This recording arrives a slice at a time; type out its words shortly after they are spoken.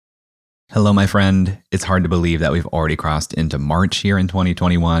Hello, my friend. It's hard to believe that we've already crossed into March here in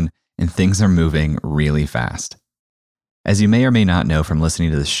 2021, and things are moving really fast. As you may or may not know from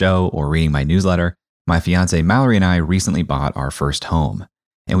listening to the show or reading my newsletter, my fiance Mallory and I recently bought our first home,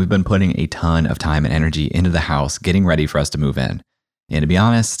 and we've been putting a ton of time and energy into the house getting ready for us to move in. And to be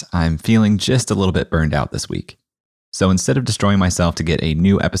honest, I'm feeling just a little bit burned out this week. So instead of destroying myself to get a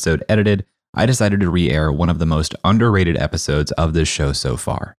new episode edited, I decided to re-air one of the most underrated episodes of this show so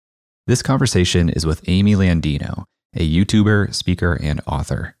far. This conversation is with Amy Landino, a YouTuber, speaker, and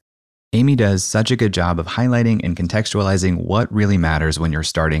author. Amy does such a good job of highlighting and contextualizing what really matters when you're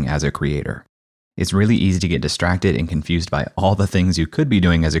starting as a creator. It's really easy to get distracted and confused by all the things you could be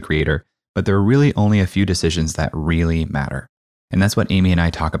doing as a creator, but there are really only a few decisions that really matter. And that's what Amy and I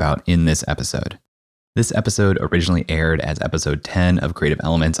talk about in this episode. This episode originally aired as episode 10 of Creative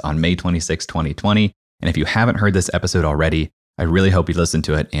Elements on May 26, 2020. And if you haven't heard this episode already, I really hope you listen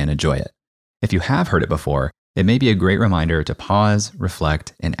to it and enjoy it. If you have heard it before, it may be a great reminder to pause,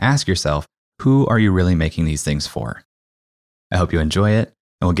 reflect, and ask yourself, who are you really making these things for? I hope you enjoy it,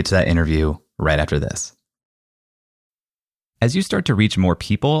 and we'll get to that interview right after this. As you start to reach more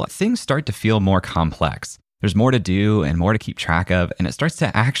people, things start to feel more complex. There's more to do and more to keep track of, and it starts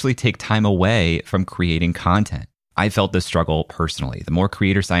to actually take time away from creating content. I felt this struggle personally. The more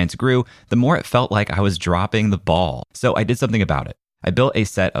creator science grew, the more it felt like I was dropping the ball. So I did something about it. I built a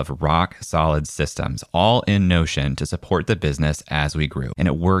set of rock-solid systems, all in Notion, to support the business as we grew, and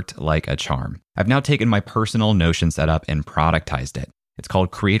it worked like a charm. I've now taken my personal Notion setup and productized it. It's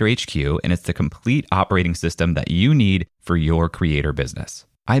called Creator HQ, and it's the complete operating system that you need for your creator business.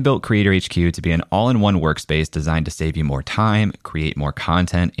 I built Creator HQ to be an all-in-one workspace designed to save you more time, create more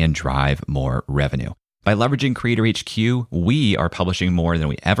content, and drive more revenue. By leveraging Creator HQ, we are publishing more than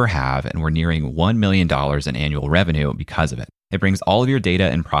we ever have, and we're nearing $1 million in annual revenue because of it. It brings all of your data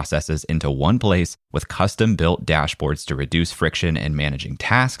and processes into one place with custom-built dashboards to reduce friction in managing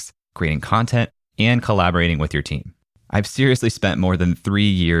tasks, creating content, and collaborating with your team. I've seriously spent more than 3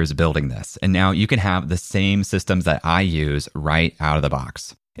 years building this, and now you can have the same systems that I use right out of the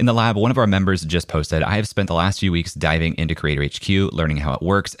box. In the lab, one of our members just posted, I have spent the last few weeks diving into Creator HQ, learning how it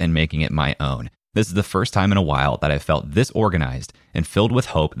works, and making it my own. This is the first time in a while that I've felt this organized and filled with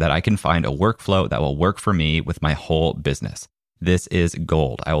hope that I can find a workflow that will work for me with my whole business. This is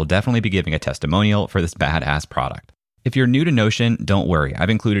gold. I will definitely be giving a testimonial for this badass product. If you're new to Notion, don't worry. I've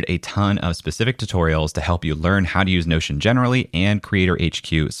included a ton of specific tutorials to help you learn how to use Notion generally and Creator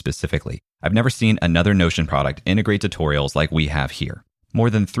HQ specifically. I've never seen another Notion product integrate tutorials like we have here. More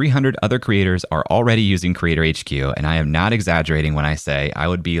than 300 other creators are already using Creator HQ, and I am not exaggerating when I say I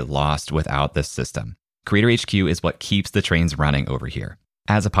would be lost without this system. Creator HQ is what keeps the trains running over here.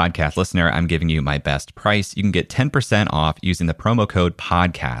 As a podcast listener, I'm giving you my best price. You can get 10% off using the promo code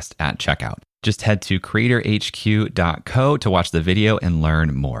PODCAST at checkout. Just head to creatorhq.co to watch the video and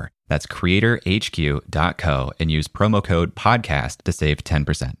learn more. That's creatorhq.co and use promo code PODCAST to save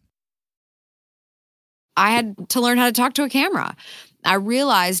 10%. I had to learn how to talk to a camera. I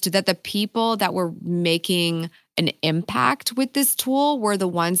realized that the people that were making an impact with this tool were the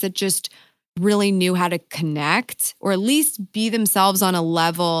ones that just really knew how to connect, or at least be themselves on a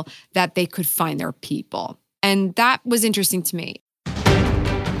level that they could find their people. And that was interesting to me.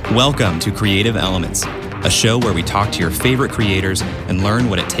 Welcome to Creative Elements, a show where we talk to your favorite creators and learn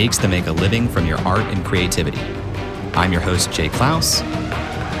what it takes to make a living from your art and creativity. I'm your host, Jay Klaus.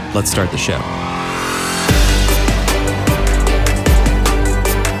 Let's start the show.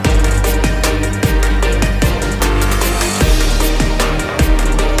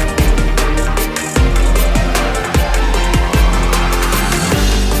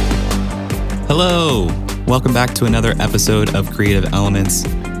 Hello, welcome back to another episode of Creative Elements.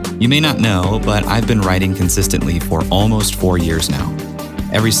 You may not know, but I've been writing consistently for almost 4 years now.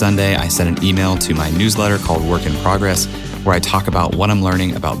 Every Sunday, I send an email to my newsletter called Work in Progress, where I talk about what I'm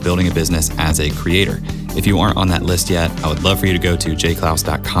learning about building a business as a creator. If you aren't on that list yet, I would love for you to go to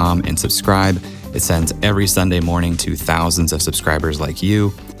jklaus.com and subscribe. It sends every Sunday morning to thousands of subscribers like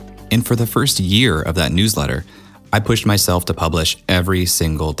you. And for the first year of that newsletter, I pushed myself to publish every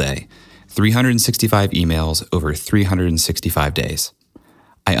single day. 365 emails over 365 days.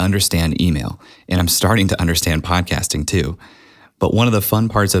 I understand email, and I'm starting to understand podcasting too. But one of the fun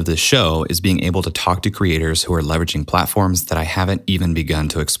parts of this show is being able to talk to creators who are leveraging platforms that I haven't even begun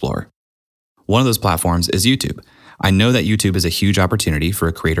to explore. One of those platforms is YouTube. I know that YouTube is a huge opportunity for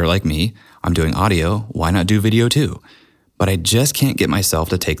a creator like me. I'm doing audio, why not do video too? But I just can't get myself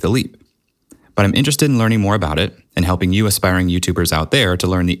to take the leap. But I'm interested in learning more about it and helping you aspiring YouTubers out there to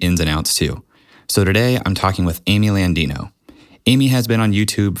learn the ins and outs too. So today I'm talking with Amy Landino. Amy has been on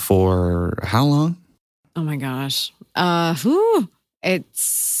YouTube for how long? Oh my gosh.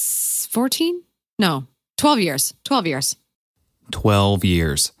 It's 14? No, 12 years. 12 years. 12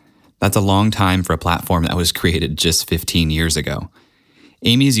 years. That's a long time for a platform that was created just 15 years ago.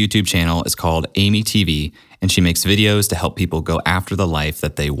 Amy's YouTube channel is called Amy TV, and she makes videos to help people go after the life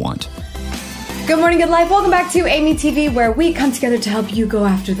that they want. Good morning, good life. Welcome back to Amy TV, where we come together to help you go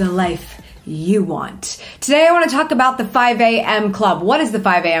after the life you want. Today, I want to talk about the 5 a.m. club. What is the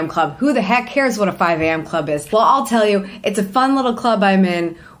 5 a.m. club? Who the heck cares what a 5 a.m. club is? Well, I'll tell you, it's a fun little club I'm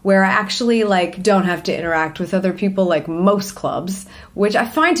in where I actually don't have to interact with other people like most clubs, which I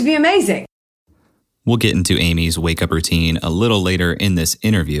find to be amazing. We'll get into Amy's wake-up routine a little later in this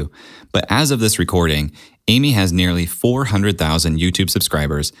interview, but as of this recording, Amy has nearly 400,000 YouTube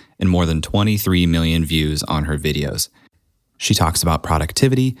subscribers and more than 23 million views on her videos. She talks about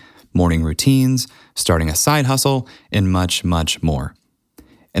productivity, morning routines, starting a side hustle, and much, much more.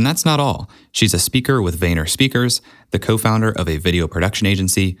 And that's not all. She's a speaker with Vayner Speakers, the co-founder of a video production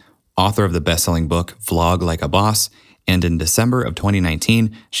agency, author of the best-selling book Vlog Like a Boss, and in December of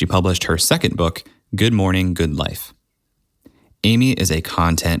 2019, she published her second book, Good Morning, Good Life. Amy is a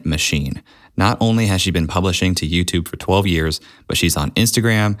content machine. Not only has she been publishing to YouTube for 12 years, but she's on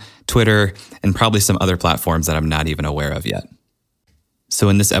Instagram, Twitter, and probably some other platforms that I'm not even aware of yet. So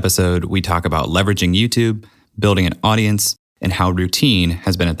in this episode, we talk about leveraging YouTube, building an audience, and how routine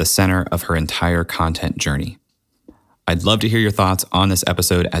has been at the center of her entire content journey. I'd love to hear your thoughts on this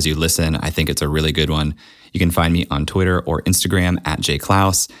episode as you listen. I think it's a really good one. You can find me on Twitter or Instagram at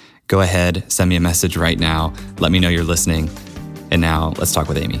jklaus. Go ahead, send me a message right now. Let me know you're listening. And now let's talk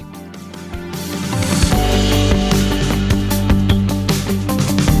with Amy.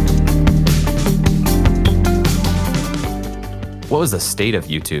 What was the state of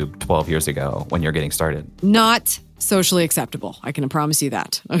YouTube 12 years ago when you're getting started? Not socially acceptable. I can promise you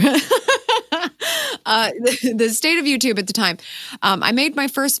that. The state of YouTube at the time. I made my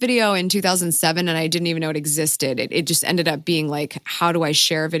first video in 2007 and I didn't even know it existed. It just ended up being like, how do I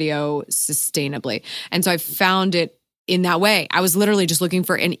share video sustainably? And so I found it in that way. I was literally just looking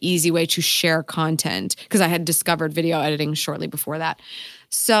for an easy way to share content because I had discovered video editing shortly before that.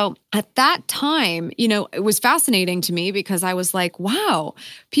 So at that time, it was fascinating to me because I was like, wow,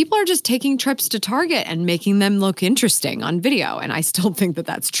 people are just taking trips to Target and making them look interesting on video. And I still think that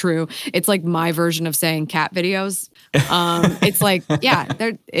that's true. It's like my version of saying cat videos. It's like, yeah,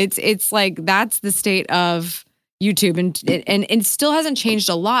 it's like, that's the state of YouTube. And it still hasn't changed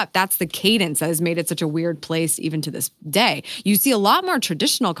a lot. That's the cadence that has made it such a weird place even to this day. You see a lot more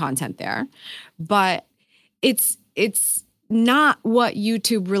traditional content there, but it's not what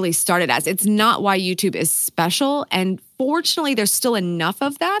YouTube really started as. It's not why YouTube is special. And fortunately, there's still enough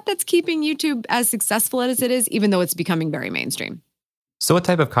of that that's keeping YouTube as successful as it is, even though it's becoming very mainstream. So what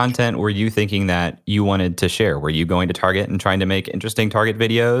type of content were you thinking that you wanted to share? Were you going to Target and trying to make interesting Target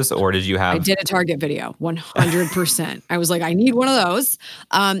videos, or did you have... I did a Target video, 100%. I was like, I need one of those.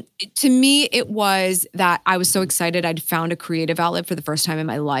 To me, it was that I was so excited. I'd found a creative outlet for the first time in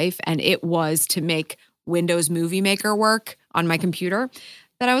my life, and it was to make Windows Movie Maker work on my computer,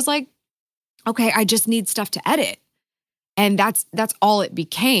 that I was like, okay, I just need stuff to edit. And that's all it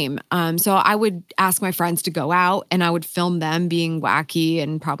became. So I would ask my friends to go out and I would film them being wacky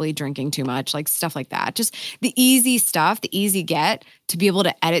and probably drinking too much, like stuff like that. Just the easy stuff, the easy get to be able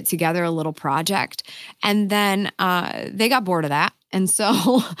to edit together a little project. And then they got bored of that. And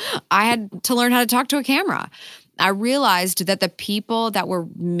so I had to learn how to talk to a camera. I realized that the people that were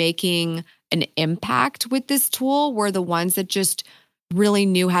making an impact with this tool were the ones that just really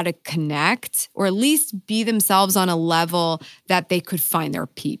knew how to connect, or at least be themselves on a level that they could find their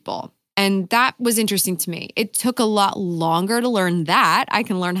people. And that was interesting to me. It took a lot longer to learn that. I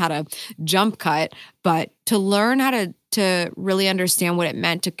can learn how to jump cut, but to learn how to really understand what it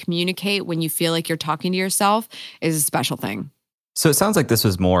meant to communicate when you feel like you're talking to yourself is a special thing. So it sounds like this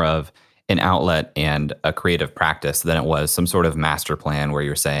was more of an outlet and a creative practice than it was some sort of master plan where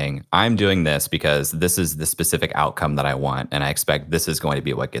you're saying, I'm doing this because this is the specific outcome that I want, and I expect this is going to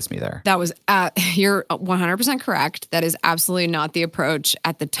be what gets me there. That was, you're 100% correct. That is absolutely not the approach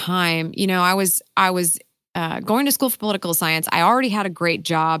at the time. I was going to school for political science. I already had a great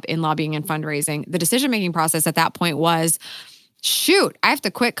job in lobbying and fundraising. The decision-making process at that point was, shoot, I have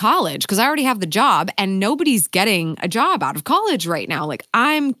to quit college because I already have the job and nobody's getting a job out of college right now. Like,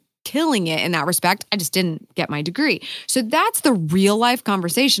 I'm killing it in that respect. I just didn't get my degree. So that's the real life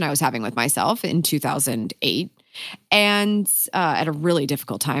conversation I was having with myself in 2008. And at a really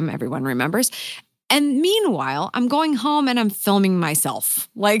difficult time, everyone remembers. And meanwhile, I'm going home and I'm filming myself.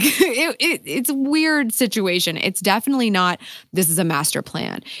 Like it's a weird situation. It's definitely not, this is a master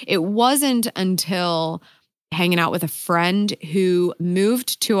plan. It wasn't until hanging out with a friend who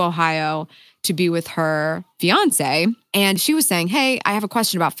moved to Ohio to be with her fiance. And she was saying, hey, I have a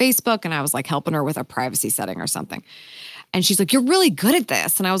question about Facebook. And I was like helping her with a privacy setting or something. And she's like, you're really good at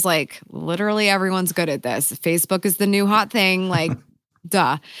this. And I was like, literally everyone's good at this. Facebook is the new hot thing. Like,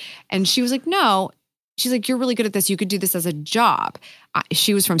 duh. And she was like, no. She's like, you're really good at this. You could do this as a job.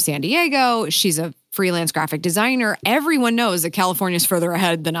 She was from San Diego. She's a freelance graphic designer. Everyone knows that California's further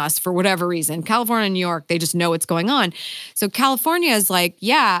ahead than us for whatever reason. California and New York, they just know what's going on. So California is like,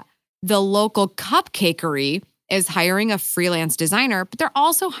 yeah, the local cupcakery is hiring a freelance designer, but they're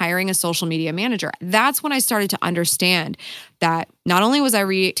also hiring a social media manager. That's when I started to understand that not only was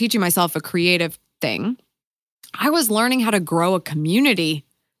I teaching myself a creative thing, I was learning how to grow a community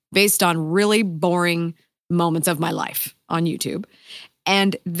based on really boring moments of my life on YouTube.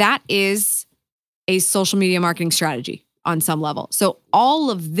 And that is a social media marketing strategy on some level. So all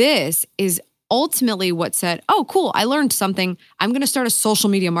of this is ultimately what said, oh, cool, I learned something. I'm going to start a social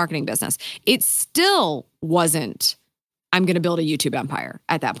media marketing business. It still wasn't, I'm going to build a YouTube empire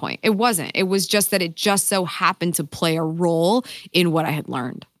at that point. It wasn't. It was just that it just so happened to play a role in what I had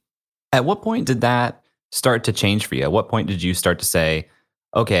learned. At what point did that start to change for you? At what point did you start to say,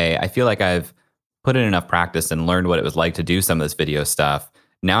 okay, I feel like I've put in enough practice and learned what it was like to do some of this video stuff.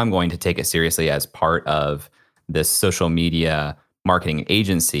 Now I'm going to take it seriously as part of this social media marketing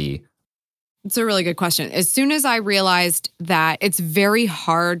agency. It's a really good question. As soon as I realized that it's very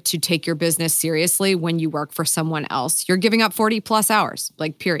hard to take your business seriously when you work for someone else, you're giving up 40 plus hours,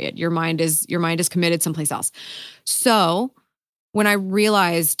 like period. Your mind is committed someplace else. So when I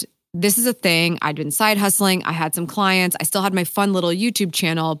realized this is a thing, I'd been side hustling, I had some clients, I still had my fun little YouTube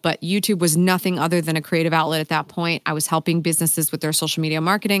channel, but YouTube was nothing other than a creative outlet at that point. I was helping businesses with their social media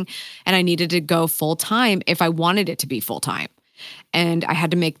marketing, and I needed to go full time if I wanted it to be full time. And I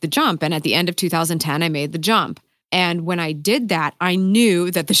had to make the jump. And at the end of 2010, I made the jump. And when I did that, I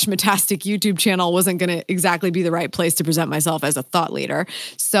knew that the Schmatastic YouTube channel wasn't going to exactly be the right place to present myself as a thought leader.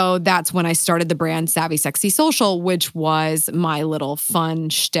 So that's when I started the brand Savvy Sexy Social, which was my little fun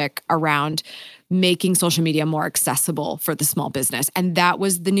shtick around making social media more accessible for the small business. And that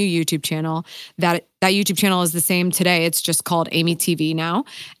was the new YouTube channel. That YouTube channel is the same today. It's just called Amy TV now.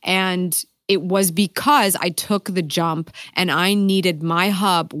 And it was because I took the jump and I needed my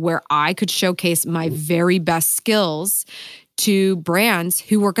hub where I could showcase my very best skills to brands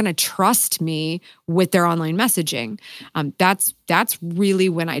who were going to trust me with their online messaging. That's really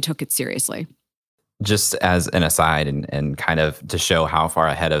when I took it seriously. Just as an aside and kind of to show how far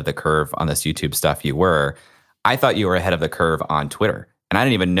ahead of the curve on this YouTube stuff you were, I thought you were ahead of the curve on Twitter. And I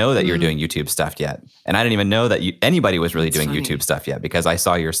didn't even know that you were doing YouTube stuff yet. And I didn't even know that anybody was really doing YouTube stuff yet, because I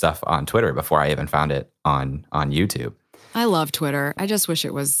saw your stuff on Twitter before I even found it on YouTube. I love Twitter. I just wish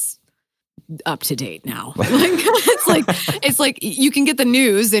it was up to date now. It's like you can get the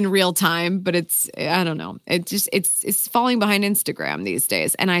news in real time, but I don't know. It's falling behind Instagram these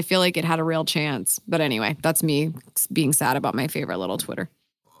days. And I feel like it had a real chance. But anyway, that's me being sad about my favorite little Twitter.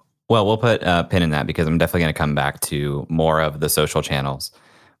 Well, we'll put a pin in that because I'm definitely going to come back to more of the social channels.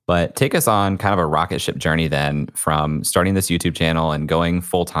 But take us on kind of a rocket ship journey then from starting this YouTube channel and going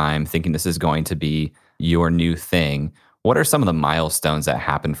full time, thinking this is going to be your new thing. What are some of the milestones that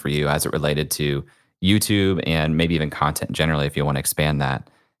happened for you as it related to YouTube and maybe even content generally, if you want to expand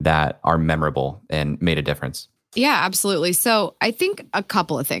that are memorable and made a difference? Yeah, absolutely. So I think a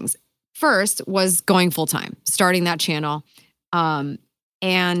couple of things. First was going full time, starting that channel.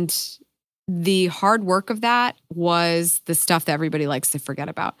 And the hard work of that was the stuff that everybody likes to forget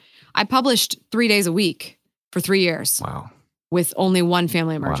about. I published 3 days a week for 3 years. Wow. With only one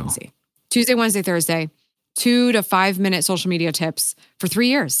family emergency. Wow. Tuesday, Wednesday, Thursday, 2 to 5 minute social media tips for 3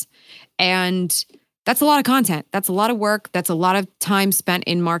 years. And that's a lot of content. That's a lot of work. That's a lot of time spent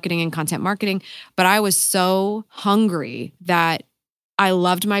in marketing and content marketing. But I was so hungry that I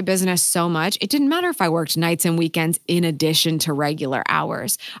loved my business so much. It didn't matter if I worked nights and weekends in addition to regular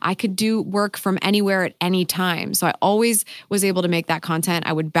hours. I could do work from anywhere at any time. So I always was able to make that content.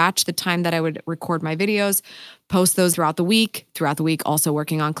 I would batch the time that I would record my videos, post those throughout the week also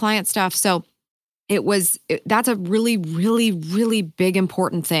working on client stuff. So that's a really, really, really big,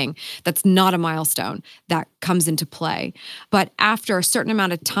 important thing. That's not a milestone that comes into play. But after a certain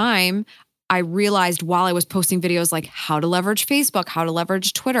amount of time, I realized while I was posting videos like how to leverage Facebook, how to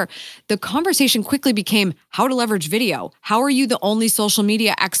leverage Twitter, the conversation quickly became how to leverage video. How are you the only social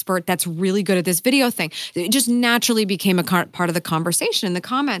media expert that's really good at this video thing? It just naturally became a part of the conversation in the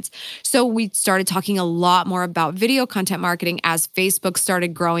comments. So we started talking a lot more about video content marketing as Facebook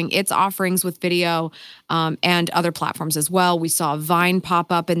started growing its offerings with video and other platforms as well. We saw Vine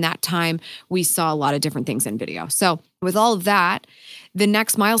pop up in that time. We saw a lot of different things in video. So with all of that, the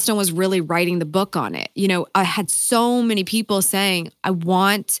next milestone was really writing the book on it. You know, I had so many people saying, I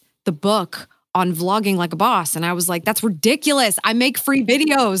want the book on vlogging like a boss. And I was like, that's ridiculous. I make free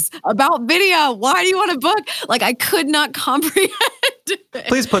videos about video. Why do you want a book? Like, I could not comprehend.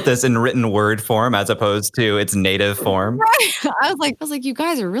 Please put this in written word form as opposed to its native form. Right. I was like, you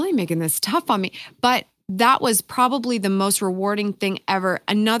guys are really making this tough on me. But that was probably the most rewarding thing ever.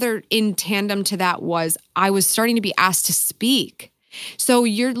 Another in tandem to that was I was starting to be asked to speak. So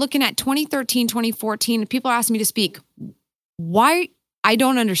you're looking at 2013, 2014, people asked me to speak. Why? I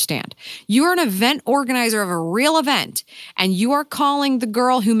don't understand. You're an event organizer of a real event, and you are calling the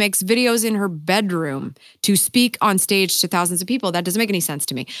girl who makes videos in her bedroom to speak on stage to thousands of people. That doesn't make any sense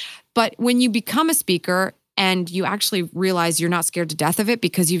to me. But when you become a speaker and you actually realize you're not scared to death of it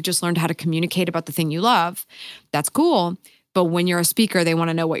because you've just learned how to communicate about the thing you love, that's cool. But when you're a speaker, they want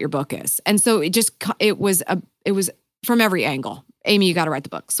to know what your book is. And so it was from every angle. Amy, you got to write the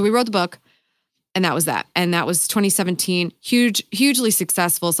book. So we wrote the book, and that was that. And that was 2017, hugely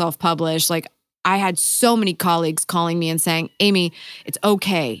successful, self-published. Like, I had so many colleagues calling me and saying, Amy, it's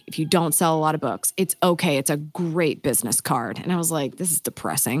okay if you don't sell a lot of books. It's okay. It's a great business card. And I was like, this is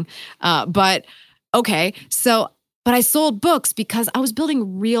depressing. But okay. But I sold books because I was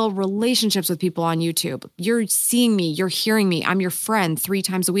building real relationships with people on YouTube. You're seeing me, you're hearing me. I'm your friend 3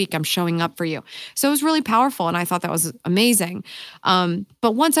 times a week. I'm showing up for you. So it was really powerful. And I thought that was amazing.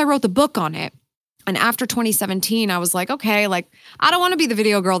 But once I wrote the book on it, and after 2017, I was like, okay, like, I don't want to be the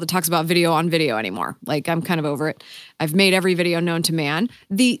video girl that talks about video on video anymore. Like, I'm kind of over it. I've made every video known to man.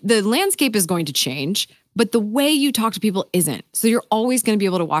 The landscape is going to change, but the way you talk to people isn't. So you're always going to be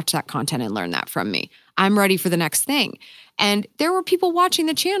able to watch that content and learn that from me. I'm ready for the next thing. And there were people watching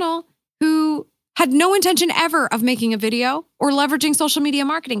the channel who had no intention ever of making a video or leveraging social media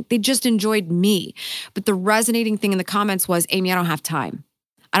marketing. They just enjoyed me. But the resonating thing in the comments was, Amy, I don't have time.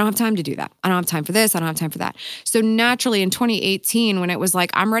 I don't have time to do that. I don't have time for this. I don't have time for that. So naturally in 2018, when it was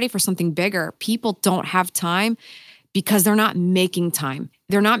like, I'm ready for something bigger, people don't have time because they're not making time.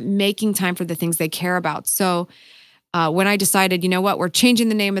 They're not making time for the things they care about. So when I decided, you know what, we're changing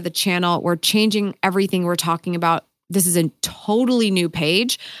the name of the channel, we're changing everything we're talking about. This is a totally new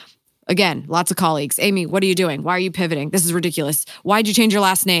page. Again, lots of colleagues. Amy, what are you doing? Why are you pivoting? This is ridiculous. Why'd you change your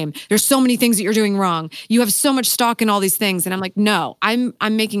last name? There's so many things that you're doing wrong. You have so much stock in all these things. And I'm like, no, I'm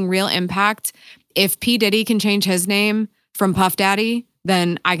making real impact. If P. Diddy can change his name from Puff Daddy,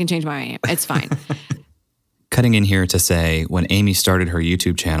 then I can change my name. It's fine. Cutting in here to say, when Amy started her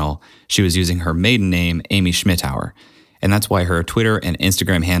YouTube channel, she was using her maiden name, Amy Schmittauer. And that's why her Twitter and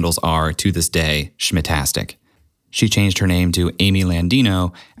Instagram handles are, to this day, Schmittastic. She changed her name to Amy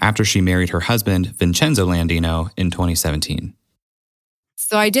Landino after she married her husband, Vincenzo Landino, in 2017.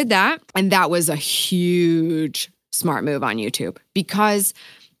 So I did that, and that was a huge smart move on YouTube, because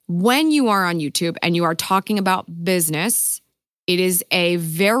when you are on YouTube and you are talking about business, it is a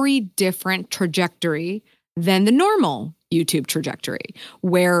very different trajectory than the normal YouTube trajectory,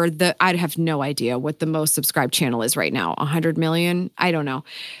 where I'd have no idea what the most subscribed channel is right now. 100 million? I don't know.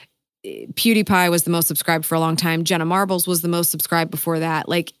 PewDiePie was the most subscribed for a long time. Jenna Marbles was the most subscribed before that.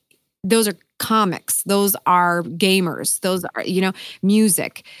 Like, those are comics. Those are gamers. Those are,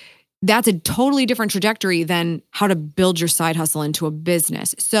 music. That's a totally different trajectory than how to build your side hustle into a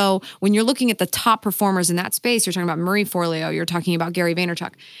business. So when you're looking at the top performers in that space, you're talking about Marie Forleo, you're talking about Gary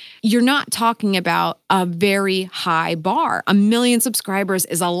Vaynerchuk. You're not talking about a very high bar. 1 million subscribers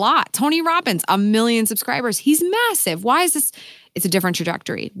is a lot. Tony Robbins, 1 million subscribers. He's massive. Why is this? It's a different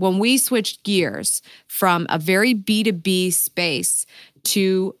trajectory. When we switched gears from a very B2B space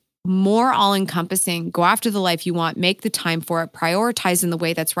to more all-encompassing, go after the life you want, make the time for it, prioritize in the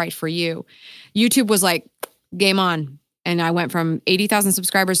way that's right for you, YouTube was like, game on. And I went from 80,000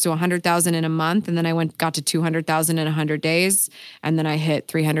 subscribers to 100,000 in a month. And then I got to 200,000 in 100 days. And then I hit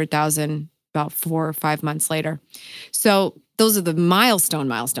 300,000 about 4 or 5 months later. So those are the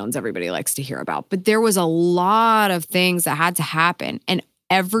milestones everybody likes to hear about. But there was a lot of things that had to happen. And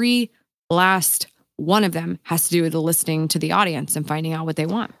every last one of them has to do with listening to the audience and finding out what they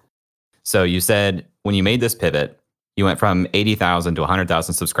want. So you said when you made this pivot, you went from 80,000 to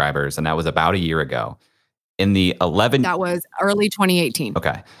 100,000 subscribers, and that was about a year ago. In the 11... That was early 2018.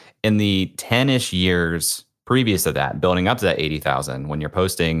 Okay. In the 10-ish years previous to that, building up to that 80,000, when you're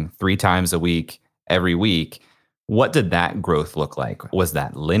posting 3 times a week, every week, what did that growth look like? Was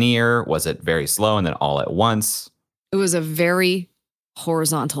that linear? Was it very slow and then all at once? It was a very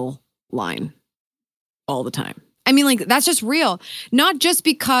horizontal line all the time. I mean, like, that's just real. Not just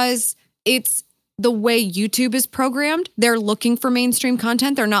because it's the way YouTube is programmed. They're looking for mainstream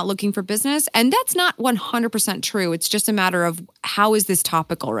content. They're not looking for business. And that's not 100% true. It's just a matter of how is this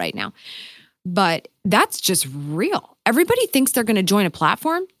topical right now? But that's just real. Everybody thinks they're going to join a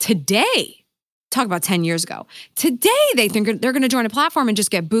platform today. Talk about 10 years ago. Today, they think they're going to join a platform and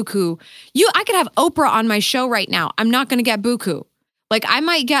just get buku. I could have Oprah on my show right now. I'm not going to get buku. Like, I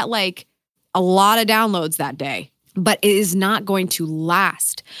might get like a lot of downloads that day, but it is not going to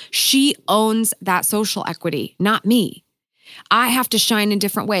last. She owns that social equity, not me. I have to shine in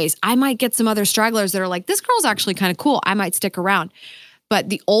different ways. I might get some other stragglers that are like, this girl's actually kind of cool. I might stick around. But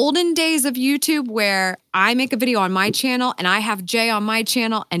the olden days of YouTube where I make a video on my channel and I have Jay on my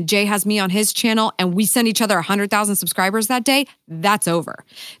channel and Jay has me on his channel and we send each other 100,000 subscribers that day, that's over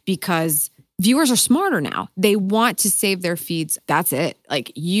because viewers are smarter now. They want to save their feeds. That's it.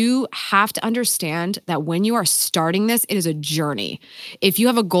 Like, you have to understand that when you are starting this, it is a journey. If you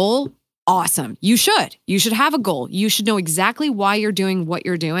have a goal, awesome. You should have a goal. You should know exactly why you're doing what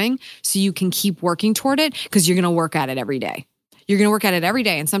you're doing so you can keep working toward it because you're going to work at it every day. You're going to work at it every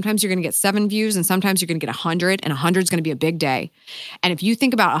day. And sometimes you're going to get 7 views and sometimes you're going to get 100 and 100 is going to be a big day. And if you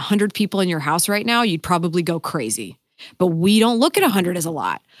think about 100 people in your house right now, you'd probably go crazy. But we don't look at 100 as a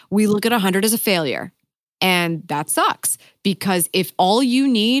lot. We look at 100 as a failure. And that sucks because if all you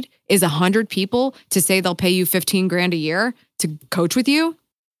need is 100 people to say they'll pay you 15 grand a year to coach with you,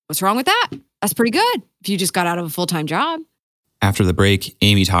 what's wrong with that? That's pretty good if you just got out of a full-time job. After the break,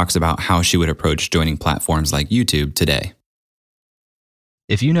 Amy talks about how she would approach joining platforms like YouTube today.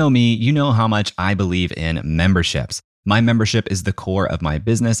 If you know me, you know how much I believe in memberships. My membership is the core of my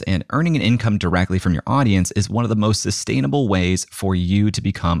business, and earning an income directly from your audience is one of the most sustainable ways for you to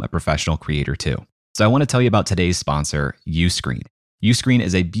become a professional creator too. So I want to tell you about today's sponsor, Uscreen. Uscreen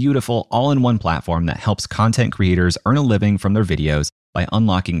is a beautiful all-in-one platform that helps content creators earn a living from their videos by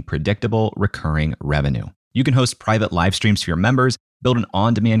unlocking predictable, recurring revenue. You can host private live streams for your members, build an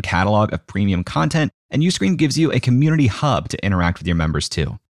on-demand catalog of premium content, and Uscreen gives you a community hub to interact with your members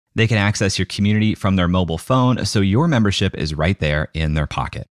too. They can access your community from their mobile phone, so your membership is right there in their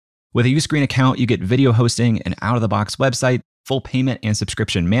pocket. With a Uscreen account, you get video hosting, an out-of-the-box website, full payment and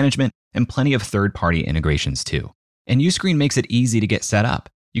subscription management, and plenty of third-party integrations too. And Uscreen makes it easy to get set up.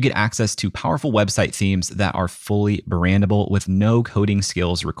 You get access to powerful website themes that are fully brandable with no coding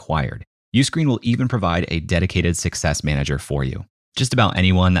skills required. Uscreen will even provide a dedicated success manager for you. Just about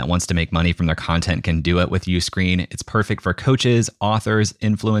anyone that wants to make money from their content can do it with Uscreen. It's perfect for coaches, authors,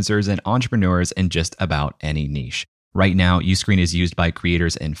 influencers, and entrepreneurs in just about any niche. Right now, Uscreen is used by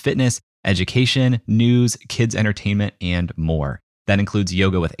creators in fitness, education, news, kids entertainment, and more. That includes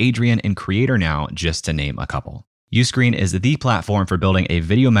Yoga with Adrian and Creator Now, just to name a couple. Uscreen is the platform for building a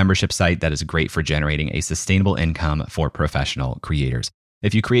video membership site that is great for generating a sustainable income for professional creators.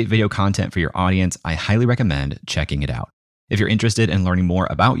 If you create video content for your audience, I highly recommend checking it out. If you're interested in learning more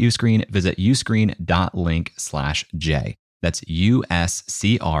about Uscreen, visit uscreen.link/J. That's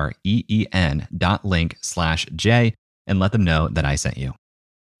uscreen.link/J and let them know that I sent you.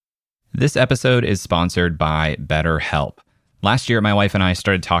 This episode is sponsored by BetterHelp. Last year, my wife and I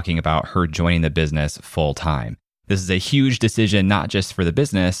started talking about her joining the business full time. This is a huge decision, not just for the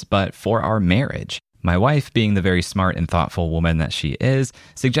business, but for our marriage. My wife, being the very smart and thoughtful woman that she is,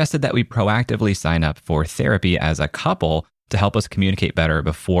 suggested that we proactively sign up for therapy as a couple to help us communicate better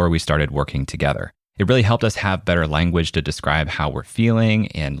before we started working together. It really helped us have better language to describe how we're feeling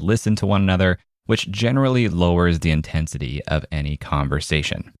and listen to one another, which generally lowers the intensity of any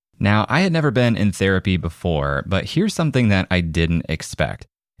conversation. Now, I had never been in therapy before, but here's something that I didn't expect.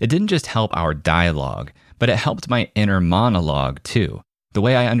 It didn't just help our dialogue, but it helped my inner monologue too. The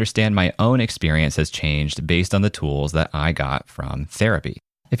way I understand my own experience has changed based on the tools that I got from therapy.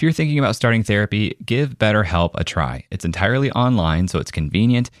 If you're thinking about starting therapy, give BetterHelp a try. It's entirely online, so it's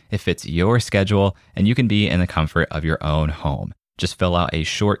convenient, it fits your schedule, and you can be in the comfort of your own home. Just fill out a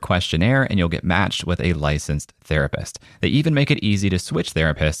short questionnaire and you'll get matched with a licensed therapist. They even make it easy to switch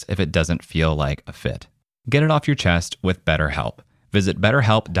therapists if it doesn't feel like a fit. Get it off your chest with BetterHelp. Visit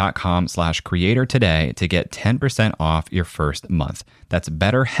betterhelp.com/creator today to get 10% off your first month. That's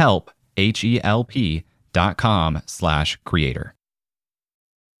BetterHelp, HELP.com/creator.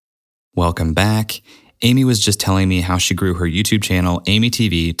 Welcome back. Amy was just telling me how she grew her YouTube channel, Amy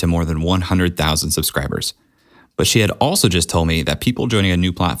TV, to more than 100,000 subscribers. But she had also just told me that people joining a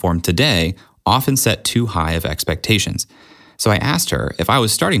new platform today often set too high of expectations. So I asked her, if I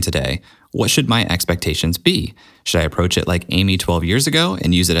was starting today, what should my expectations be? Should I approach it like Amy 12 years ago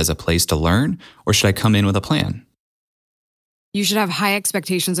and use it as a place to learn, or should I come in with a plan? You should have high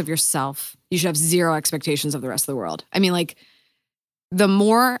expectations of yourself. You should have zero expectations of the rest of the world. I mean, like, the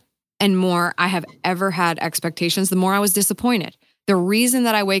more and more I have ever had expectations, the more I was disappointed. The reason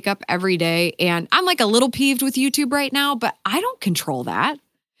that I wake up every day, and I'm like a little peeved with YouTube right now, but I don't control that.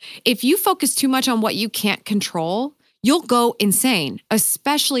 If you focus too much on what you can't control, you'll go insane,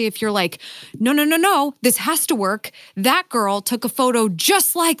 especially if you're like, no, this has to work. That girl took a photo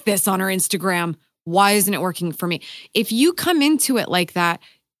just like this on her Instagram. Why isn't it working for me? If you come into it like that,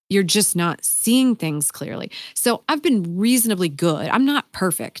 you're just not seeing things clearly. So I've been reasonably good. I'm not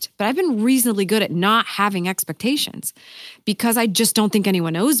perfect, but I've been reasonably good at not having expectations because I just don't think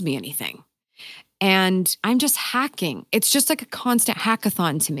anyone owes me anything. And I'm just hacking. It's just like a constant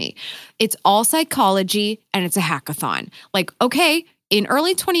hackathon to me. It's all psychology and it's a hackathon. Like, okay, in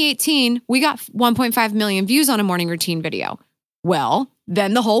early 2018, we got 1.5 million views on a morning routine video. Well,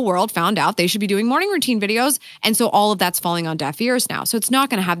 then the whole world found out they should be doing morning routine videos. And so all of that's falling on deaf ears now. So it's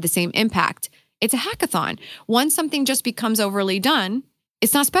not going to have the same impact. It's a hackathon. Once something just becomes overly done,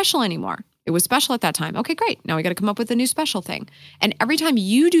 it's not special anymore. It was special at that time. Okay, great. Now we got to come up with a new special thing. And every time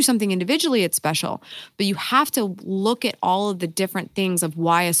you do something individually, it's special. But you have to look at all of the different things of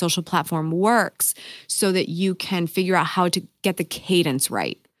why a social platform works so that you can figure out how to get the cadence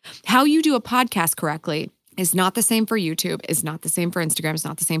right. How you do a podcast correctly is not the same for YouTube, is not the same for Instagram, is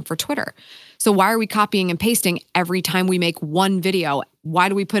not the same for Twitter. So why are we copying and pasting every time we make one video? Why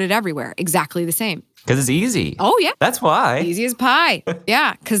do we put it everywhere? Exactly the same. Because it's easy. Oh, yeah. That's why. Easy as pie.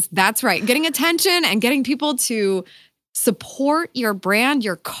 Yeah, because that's right. Getting attention and getting people to support your brand,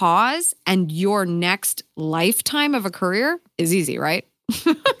 your cause, and your next lifetime of a career is easy, right?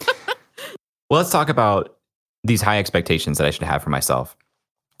 Well, let's talk about these high expectations that I should have for myself.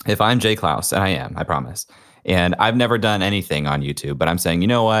 If I'm Jay Klaus, and I am, I promise, and I've never done anything on YouTube, but I'm saying, you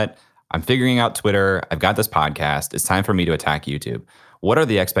know what? I'm figuring out Twitter. I've got this podcast. It's time for me to attack YouTube. What are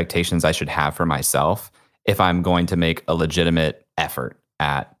the expectations I should have for myself if I'm going to make a legitimate effort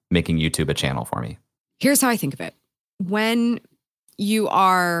at making YouTube a channel for me? Here's how I think of it. When you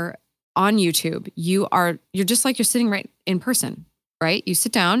are on YouTube, you're just like you're sitting right in person, right? You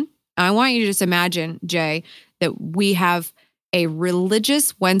sit down. I want you to just imagine, Jay, that we have a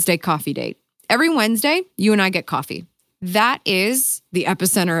religious Wednesday coffee date. Every Wednesday, you and I get coffee. That is the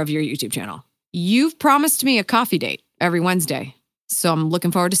epicenter of your YouTube channel. You've promised me a coffee date every Wednesday. So I'm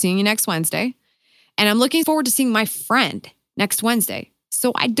looking forward to seeing you next Wednesday. And I'm looking forward to seeing my friend next Wednesday.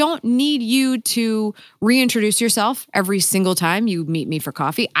 So I don't need you to reintroduce yourself every single time you meet me for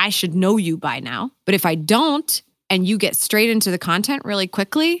coffee. I should know you by now. But if I don't, and you get straight into the content really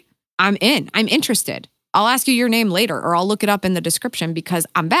quickly, I'm in. I'm interested. I'll ask you your name later, or I'll look it up in the description because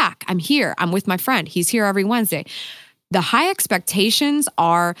I'm back. I'm here. I'm with my friend. He's here every Wednesday. The high expectations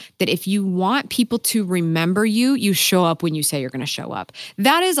are that if you want people to remember you, you show up when you say you're going to show up.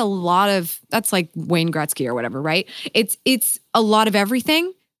 That is that's like Wayne Gretzky or whatever, right? It's a lot of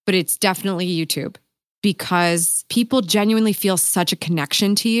everything, but it's definitely YouTube because people genuinely feel such a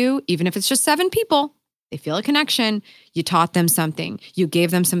connection to you, even if it's just 7 people. They feel a connection. You taught them something. You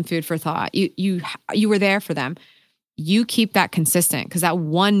gave them some food for thought. You were there for them. You keep that consistent because that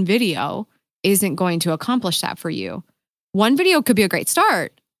one video isn't going to accomplish that for you. One video could be a great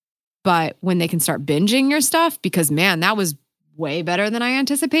start, but when they can start binging your stuff, because man, that was way better than I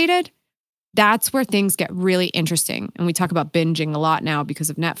anticipated, that's where things get really interesting. And we talk about binging a lot now because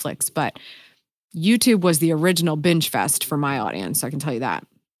of Netflix, but YouTube was the original binge fest for my audience. I can tell you that.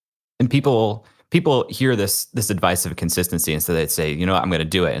 And people hear this advice of consistency, and so they say, you know what, I'm going to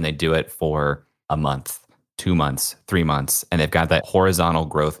do it. And they do it for a month, 2 months, 3 months, and they've got that horizontal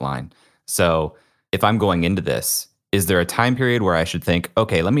growth line. So if I'm going into this, is there a time period where I should think,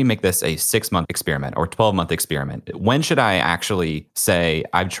 okay, let me make this a 6-month experiment or 12-month experiment? When should I actually say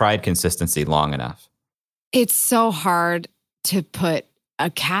I've tried consistency long enough? It's so hard to put a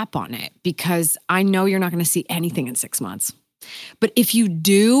cap on it because I know you're not going to see anything in 6 months. But if you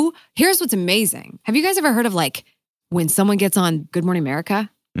do, here's what's amazing. Have you guys ever heard of like when someone gets on Good Morning America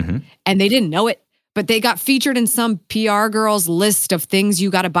and they didn't know it, but they got featured in some PR girl's list of things you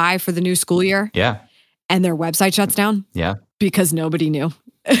got to buy for the new school year? Yeah. And their website shuts down? Yeah. Because nobody knew.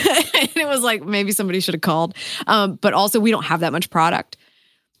 And it was like, maybe somebody should have called. But also we don't have that much product.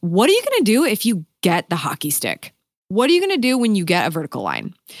 What are you going to do if you get the hockey stick? What are you going to do when you get a vertical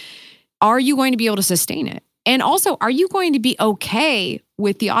line? Are you going to be able to sustain it? And also, are you going to be okay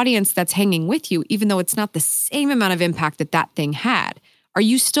with the audience that's hanging with you, even though it's not the same amount of impact that that thing had? Are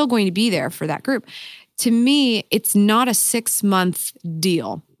you still going to be there for that group? To me, it's not a 6-month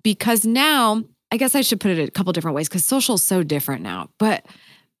deal, because now, I guess I should put it a couple different ways because social is so different now, but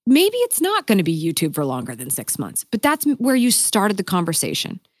maybe it's not going to be YouTube for longer than 6 months, but that's where you started the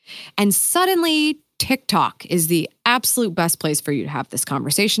conversation. And suddenly TikTok is the absolute best place for you to have this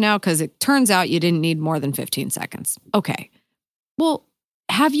conversation now, because it turns out you didn't need more than 15 seconds. Okay. Well,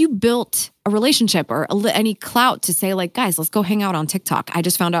 have you built a relationship or any clout to say, like, guys, let's go hang out on TikTok? I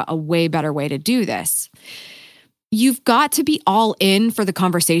just found out a way better way to do this. You've got to be all in for the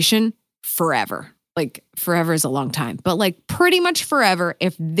conversation forever. Like, forever is a long time, but like pretty much forever.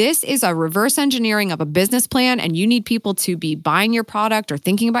 If this is a reverse engineering of a business plan and you need people to be buying your product or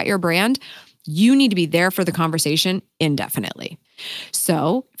thinking about your brand, you need to be there for the conversation indefinitely.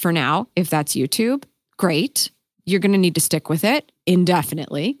 So for now, if that's YouTube, great. You're going to need to stick with it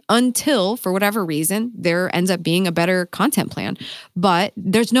indefinitely until, for whatever reason, there ends up being a better content plan. But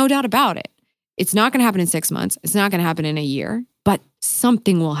there's no doubt about it. It's not going to happen in 6 months. It's not going to happen in a year, but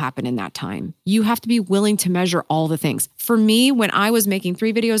something will happen in that time. You have to be willing to measure all the things. For me, when I was making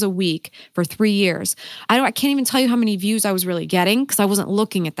 3 videos a week for 3 years, I can't even tell you how many views I was really getting because I wasn't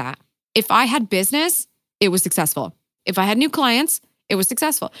looking at that. If I had business, it was successful. If I had new clients, it was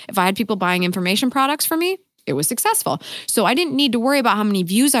successful. If I had people buying information products from me, it was successful. So I didn't need to worry about how many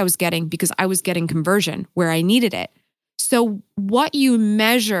views I was getting because I was getting conversion where I needed it. So what you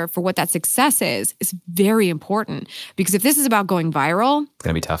measure for what that success is very important, because if this is about going viral, It's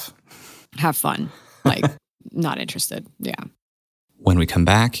going to be tough. Have fun. Like, not interested. Yeah. When we come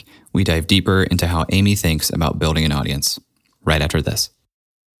back, we dive deeper into how Amy thinks about building an audience right after this.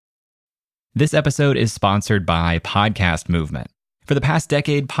 This episode is sponsored by Podcast Movement. For the past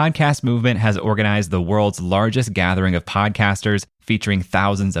decade, Podcast Movement has organized the world's largest gathering of podcasters, featuring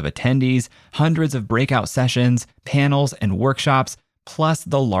thousands of attendees, hundreds of breakout sessions, panels, and workshops, plus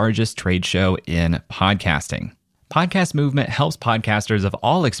the largest trade show in podcasting. Podcast Movement helps podcasters of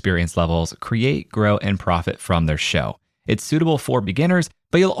all experience levels create, grow, and profit from their show. It's suitable for beginners,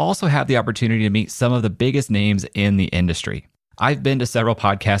 but you'll also have the opportunity to meet some of the biggest names in the industry. I've been to several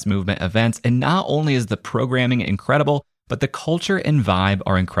Podcast Movement events, and not only is the programming incredible, but the culture and vibe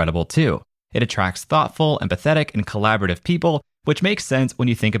are incredible too. It attracts thoughtful, empathetic, and collaborative people, which makes sense when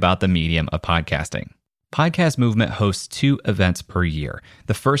you think about the medium of podcasting. Podcast Movement hosts 2 events per year.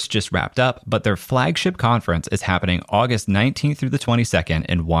 The first just wrapped up, but their flagship conference is happening August 19th through the 22nd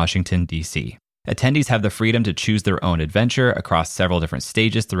in Washington, D.C. Attendees have the freedom to choose their own adventure across several different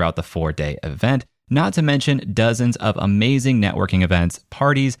stages throughout the 4-day event, not to mention dozens of amazing networking events,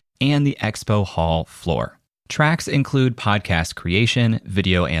 parties, and the expo hall floor. Tracks include podcast creation,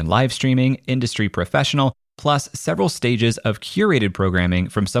 video and live streaming, industry professional, plus several stages of curated programming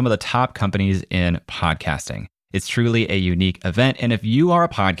from some of the top companies in podcasting. It's truly a unique event, and if you are a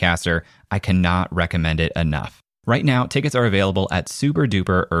podcaster, I cannot recommend it enough. Right now, tickets are available at super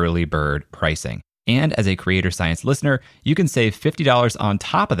duper early bird pricing. And as a Creator Science listener, you can save $50 on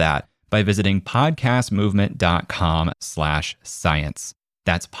top of that by visiting podcastmovement.com/science.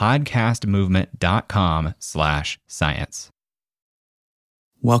 That's podcastmovement.com/science.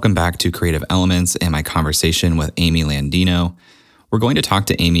 Welcome back to Creative Elements and my conversation with Amy Landino. We're going to talk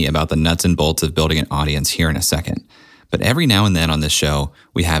to Amy about the nuts and bolts of building an audience here in a second. But every now and then on this show,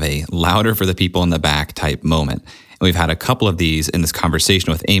 we have a louder for the people in the back type moment. And we've had a couple of these in this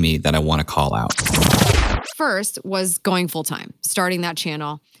conversation with Amy that I want to call out. First was going full-time, starting that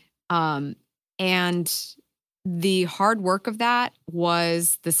channel. And the hard work of that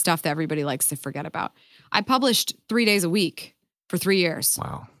was the stuff that everybody likes to forget about. I published 3 days a week for 3 years.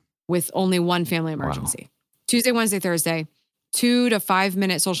 Wow. With only one family emergency. Wow. Tuesday, Wednesday, Thursday, 2 to 5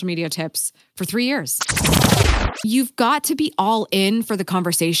 minute social media tips for 3 years. You've got to be all in for the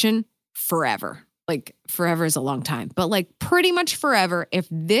conversation forever. Like, forever is a long time, but like pretty much forever. If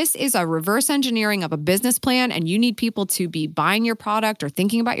this is a reverse engineering of a business plan and you need people to be buying your product or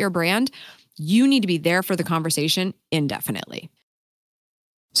thinking about your brand, you need to be there for the conversation indefinitely.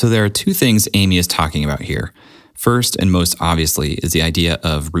 So there are 2 things Amy is talking about here. First, and most obviously, is the idea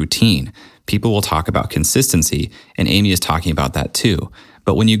of routine. People will talk about consistency, and Amy is talking about that too.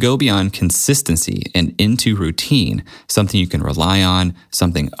 But when you go beyond consistency and into routine, something you can rely on,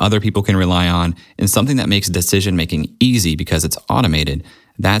 something other people can rely on, and something that makes decision-making easy because it's automated,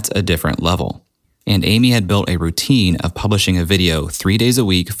 that's a different level. And Amy had built a routine of publishing a video 3 days a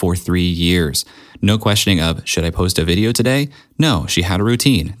week for 3 years. No questioning of, should I post a video today? No, she had a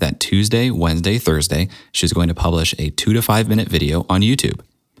routine that Tuesday, Wednesday, Thursday, she's going to publish a 2 to 5 minute video on YouTube.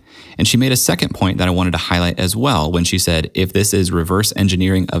 And she made a second point that I wanted to highlight as well when she said, if this is reverse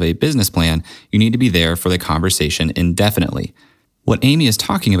engineering of a business plan, you need to be there for the conversation indefinitely. What Amy is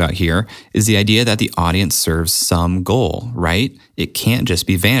talking about here is the idea that the audience serves some goal, right? It can't just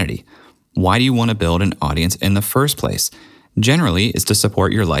be vanity. Why do you want to build an audience in the first place? Generally, it's to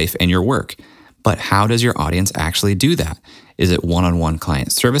support your life and your work. But how does your audience actually do that? Is it one-on-one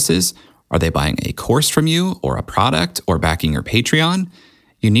client services? Are they buying a course from you or a product or backing your Patreon?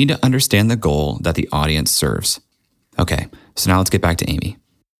 You need to understand the goal that the audience serves. Okay, so now let's get back to Amy.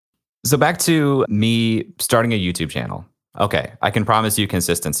 So back to me starting a YouTube channel. Okay, I can promise you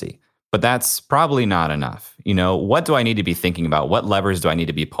consistency, but that's probably not enough. What do I need to be thinking about? What levers do I need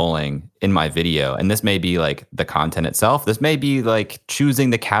to be pulling in my video? And this may be like the content itself. This may be like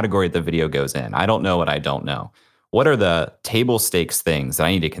choosing the category the video goes in. I don't know what I don't know. What are the table stakes things that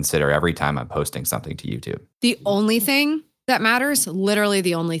I need to consider every time I'm posting something to YouTube? The only thing that matters, literally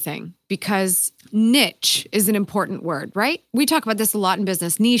the only thing, because niche is an important word, right? We talk about this a lot in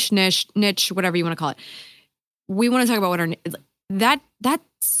business, niche, whatever you want to call it. We want to talk about what that's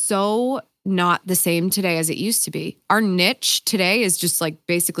so not the same today as it used to be. Our niche today is just like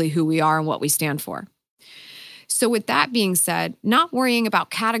basically who we are and what we stand for. So with that being said, not worrying about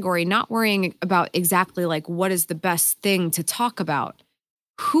category, not worrying about exactly like what is the best thing to talk about.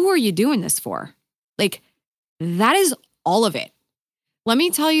 Who are you doing this for? Like that is all of it. Let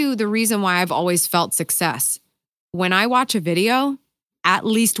me tell you the reason why I've always felt success. When I watch a video, at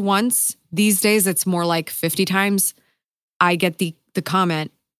least once, these days it's more like 50 times, I get the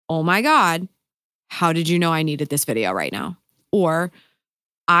comment, oh my God, how did you know I needed this video right now? Or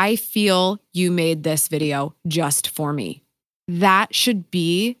I feel you made this video just for me. That should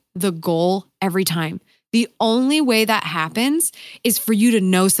be the goal every time. The only way that happens is for you to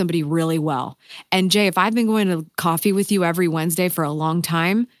know somebody really well. And Jay, if I've been going to coffee with you every Wednesday for a long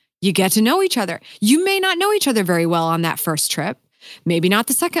time, you get to know each other. You may not know each other very well on that first trip, maybe not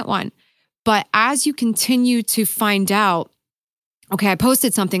the second one. But as you continue to find out, okay, I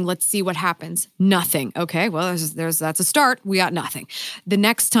posted something, let's see what happens. Nothing. Okay, well, that's a start. We got nothing. The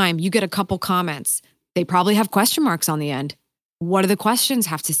next time you get a couple comments, they probably have question marks on the end. What do the questions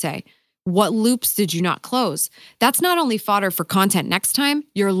have to say? What loops did you not close? That's not only fodder for content next time,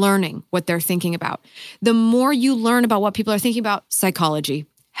 you're learning what they're thinking about. The more you learn about what people are thinking about, psychology,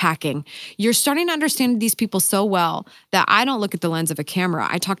 hacking, you're starting to understand these people so well that I don't look at the lens of a camera.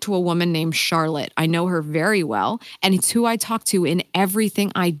 I talk to a woman named Charlotte. I know her very well, and it's who I talk to in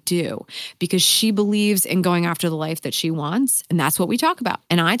everything I do because she believes in going after the life that she wants, and that's what we talk about.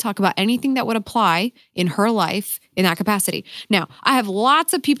 And I talk about anything that would apply in her life in that capacity. Now, I have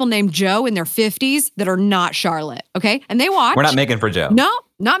lots of people named Joe in their 50s that are not Charlotte, okay? And they watch. We're not making for Joe. No,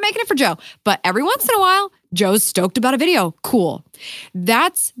 not making it for Joe. But every once in a while, Joe's stoked about a video. Cool.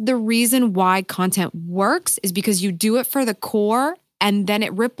 That's the reason why content works is because you do it for the core and then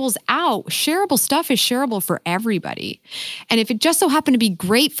it ripples out. Shareable stuff is shareable for everybody. And if it just so happened to be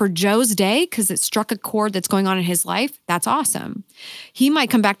great for Joe's day because it struck a chord that's going on in his life, that's awesome. He might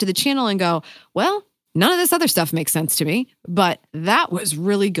come back to the channel and go, well, none of this other stuff makes sense to me, but that was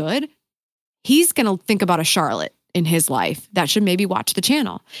really good. He's going to think about a Charlotte in his life that should maybe watch the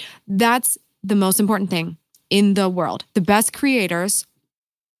channel. That's the most important thing in the world. The best creators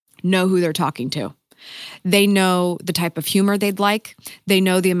know who they're talking to. They know the type of humor they'd like. They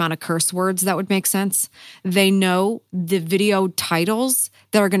know the amount of curse words that would make sense. They know the video titles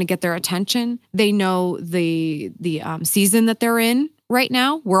that are going to get their attention. They know the season that they're in right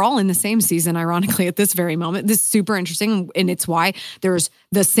now. We're all in the same season, ironically, at this very moment. This is super interesting, and it's why there's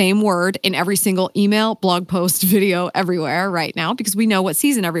the same word in every single email, blog post, video, everywhere right now, because we know what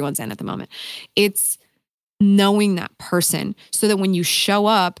season everyone's in at the moment. It's knowing that person so that when you show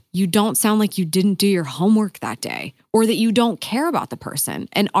up, you don't sound like you didn't do your homework that day or that you don't care about the person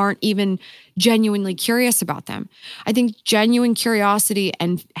and aren't even genuinely curious about them. I think genuine curiosity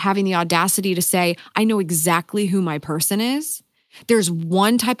and having the audacity to say, I know exactly who my person is. There's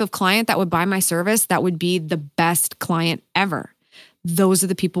one type of client that would buy my service that would be the best client ever. Those are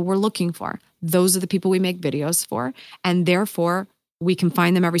the people we're looking for. Those are the people we make videos for. And therefore, we can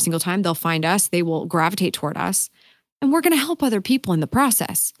find them every single time. They'll find us. They will gravitate toward us. And we're going to help other people in the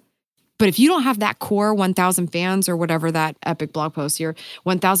process. But if you don't have that core 1,000 fans or whatever that epic blog post here,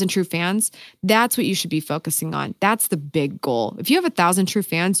 1,000 true fans, that's what you should be focusing on. That's the big goal. If you have 1,000 true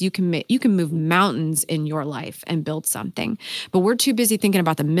fans, you can move mountains in your life and build something. But we're too busy thinking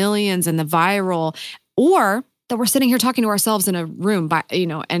about the millions and the viral, or that we're sitting here talking to ourselves in a room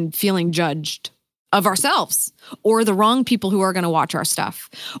and feeling judged of ourselves, or the wrong people who are going to watch our stuff,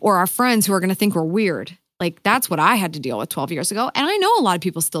 or our friends who are going to think we're weird. Like that's what I had to deal with 12 years ago. And I know a lot of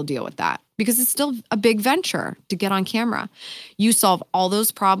people still deal with that because it's still a big venture to get on camera. You solve all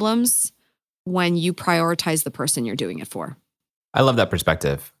those problems when you prioritize the person you're doing it for. I love that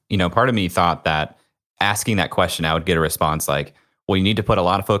perspective. Part of me thought that asking that question, I would get a response like, well, you need to put a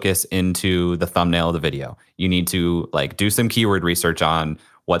lot of focus into the thumbnail of the video. You need to do some keyword research on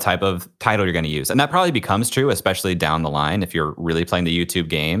what type of title you're going to use. And that probably becomes true, especially down the line if you're really playing the YouTube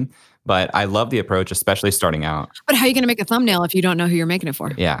game. But I love the approach, especially starting out. But how are you going to make a thumbnail if you don't know who you're making it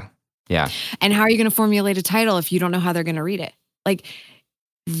for? Yeah. Yeah. And how are you going to formulate a title if you don't know how they're going to read it?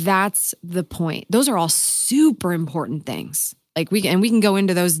 That's the point. Those are all super important things. We can go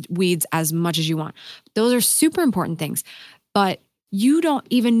into those weeds as much as you want. Those are super important things. But you don't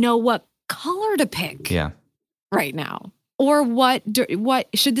even know what color to pick right now. Or what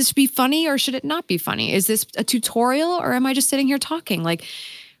should this be funny or should it not be funny? Is this a tutorial or am I just sitting here talking?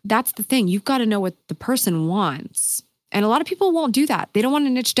 That's the thing. You've got to know what the person wants. And a lot of people won't do that. They don't want to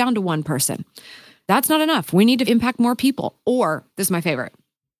niche down to one person. That's not enough. We need to impact more people. Or, this is my favorite,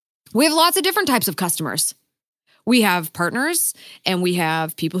 we have lots of different types of customers. We have partners and we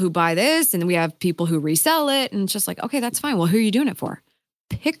have people who buy this and we have people who resell it. And it's just okay, that's fine. Well, who are you doing it for?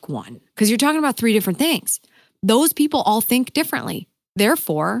 Pick one. Because you're talking about 3 different things. Those people all think differently.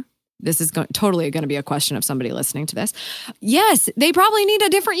 Therefore, this is totally going to be a question of somebody listening to this. Yes, they probably need a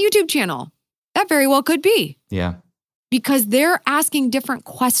different YouTube channel. That very well could be. Yeah. Because they're asking different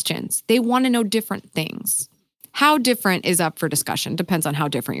questions. They want to know different things. How different is up for discussion. Depends on how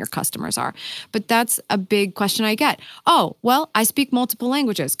different your customers are. But that's a big question I get. Oh, well, I speak multiple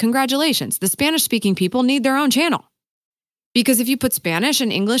languages. Congratulations. The Spanish-speaking people need their own channel. Because if you put Spanish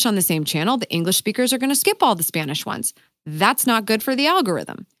and English on the same channel, the English speakers are going to skip all the Spanish ones. That's not good for the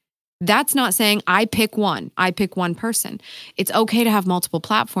algorithm. That's not saying I pick one person. It's okay to have multiple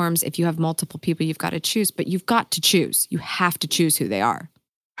platforms. If you have multiple people, you've got to choose, but you've got to choose. You have to choose who they are.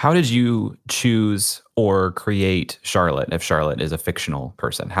 How did you choose or create Charlotte if Charlotte is a fictional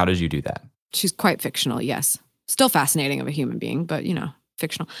person? How did you do that? She's quite fictional, yes. Still fascinating of a human being, but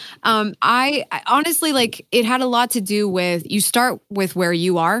fictional. I honestly, it had a lot to do with, you start with where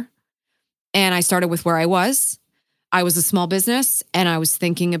you are. And I started with where I was. I was a small business and I was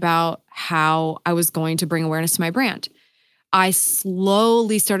thinking about how I was going to bring awareness to my brand. I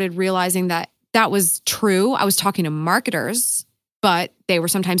slowly started realizing that was true. I was talking to marketers, but they were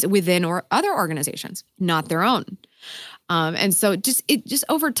sometimes within or other organizations, not their own. And so just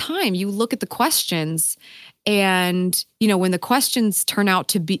over time, you look at the questions and, when the questions turn out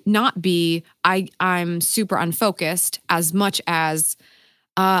to not be, I'm super unfocused as much as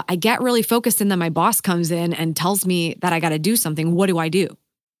I get really focused and then my boss comes in and tells me that I got to do something. What do I do?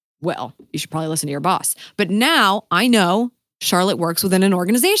 Well, you should probably listen to your boss. But now I know Charlotte works within an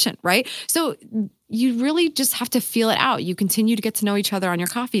organization, right? So you really just have to feel it out. You continue to get to know each other on your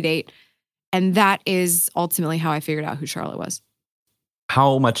coffee date. And that is ultimately how I figured out who Charlotte was.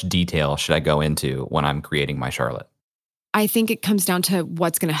 How much detail should I go into when I'm creating my Charlotte? I think it comes down to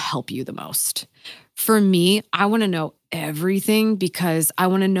what's going to help you the most. For me, I want to know everything because I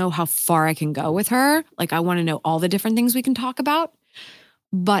want to know how far I can go with her. I want to know all the different things we can talk about.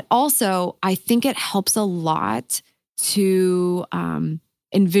 But also, I think it helps a lot to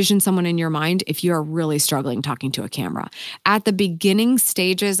envision someone in your mind if you're really struggling talking to a camera. At the beginning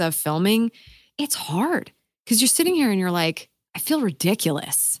stages of filming, it's hard because you're sitting here and you're like, I feel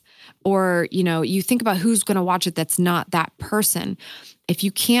ridiculous. Or, you think about who's going to watch it that's not that person. If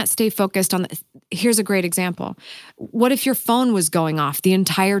you can't stay focused on here's a great example. What if your phone was going off the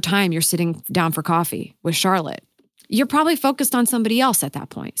entire time you're sitting down for coffee with Charlotte? You're probably focused on somebody else at that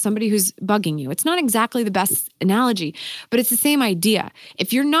point, somebody who's bugging you. It's not exactly the best analogy, but it's the same idea.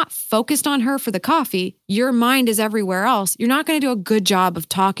 If you're not focused on her for the coffee, your mind is everywhere else. You're not going to do a good job of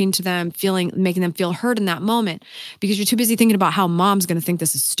talking to them, making them feel heard in that moment because you're too busy thinking about how mom's going to think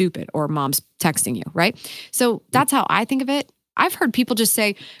this is stupid or mom's texting you, right? So that's how I think of it. I've heard people just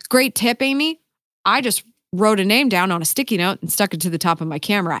say, great tip, Amy. I just wrote a name down on a sticky note and stuck it to the top of my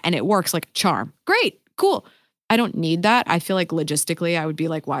camera and it works like a charm. Great, cool. I don't need that. I feel like logistically, I would be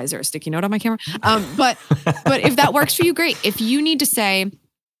like, why is there a sticky note on my camera? But if that works for you, great. If you need to say,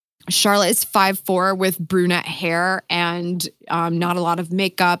 Charlotte is 5'4" with brunette hair and not a lot of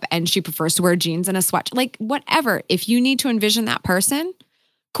makeup and she prefers to wear jeans and a sweat, whatever. If you need to envision that person,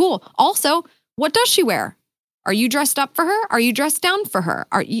 cool. Also, what does she wear? Are you dressed up for her? Are you dressed down for her?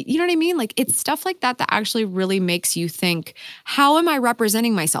 You know what I mean? It's stuff like that that actually really makes you think, how am I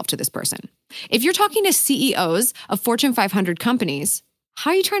representing myself to this person? If you're talking to CEOs of Fortune 500 companies,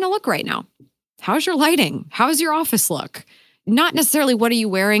 how are you trying to look right now? How's your lighting? How's your office look? Not necessarily what are you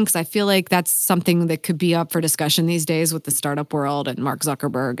wearing, because I feel like that's something that could be up for discussion these days with the startup world and Mark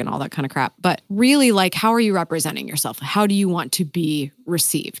Zuckerberg and all that kind of crap. But really, like, how are you representing yourself? How do you want to be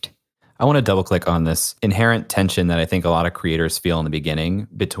received? I want to double click on this inherent tension that I think a lot of creators feel in the beginning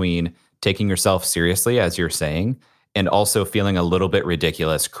between taking yourself seriously, as you're saying, and also feeling a little bit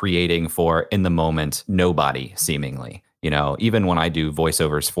ridiculous creating for, in the moment, nobody, seemingly. Even when I do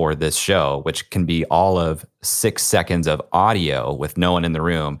voiceovers for this show, which can be all of 6 seconds of audio with no one in the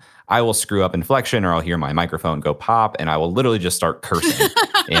room, I will screw up inflection or I'll hear my microphone go pop and I will literally just start cursing.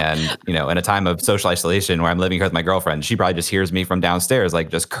 And, in a time of social isolation where I'm living here with my girlfriend, she probably just hears me from downstairs, like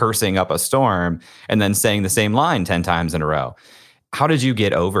just cursing up a storm and then saying the same line 10 times in a row. How did you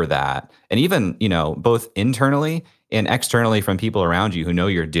get over that? And even, both internally and externally from people around you who know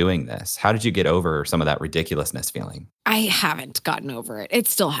you're doing this, how did you get over some of that ridiculousness feeling? I haven't gotten over it. It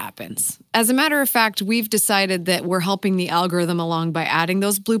still happens. As a matter of fact, we've decided that we're helping the algorithm along by adding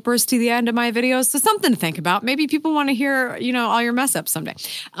those bloopers to the end of my videos. So something to think about. Maybe people want to hear, all your mess ups someday.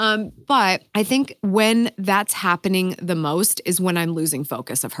 But I think when that's happening the most is when I'm losing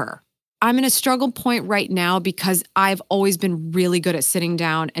focus of her. I'm in a struggle point right now because I've always been really good at sitting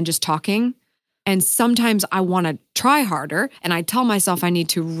down and just talking. And sometimes I want to try harder and I tell myself I need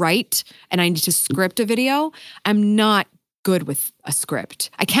to write and I need to script a video. I'm not good with a script.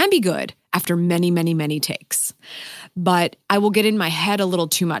 I can be good after many, many, many takes, but I will get in my head a little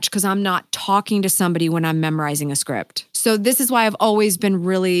too much because I'm not talking to somebody when I'm memorizing a script. So this is why I've always been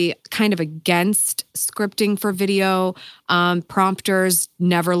really kind of against scripting for video. Prompters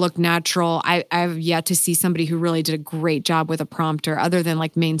never look natural. I've yet to see somebody who really did a great job with a prompter other than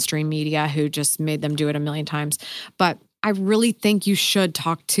like mainstream media who just made them do it a million times. But I really think you should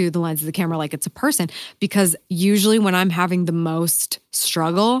talk to the lens of the camera like it's a person, because usually when I'm having the most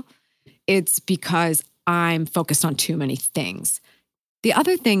struggle, it's because I'm focused on too many things. The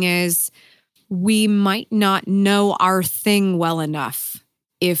other thing is we might not know our thing well enough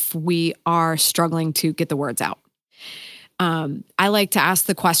if we are struggling to get the words out. I like to ask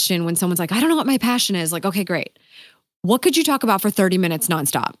the question when someone's like, I don't know what my passion is. Like, okay, great. What could you talk about for 30 minutes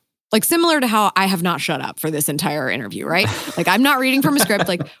nonstop? Like similar to how I have not shut up for this entire interview, right? Like I'm not reading from a script.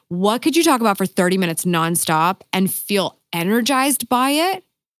 Like what could you talk about for 30 minutes nonstop and feel energized by it?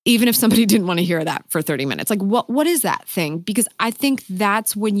 Even if somebody didn't want to hear that for 30 minutes, like what is that thing? Because I think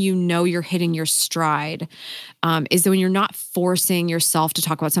that's when you know you're hitting your stride, is when you're not forcing yourself to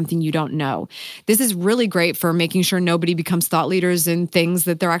talk about something you don't know. This is really great for making sure nobody becomes thought leaders in things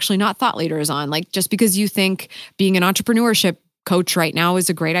that they're actually not thought leaders on. Like just because you think being an entrepreneurship coach right now is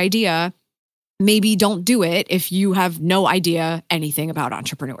a great idea, maybe don't do it if you have no idea anything about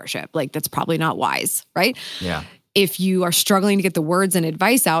entrepreneurship. Like that's probably not wise, right? Yeah. If you are struggling to get the words and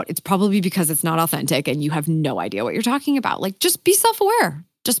advice out, it's probably because it's not authentic and you have no idea what you're talking about. Like, just be self-aware.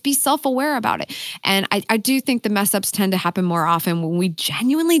 Just be self-aware about it. And I do think the mess ups tend to happen more often when we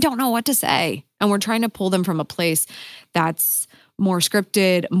genuinely don't know what to say. And we're trying to pull them from a place that's more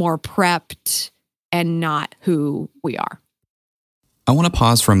scripted, more prepped, and not who we are. I want to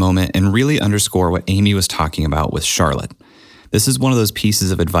pause for a moment and really underscore what Amy was talking about with Charlotte. This is one of those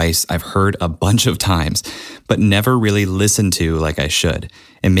pieces of advice I've heard a bunch of times, but never really listened to like I should.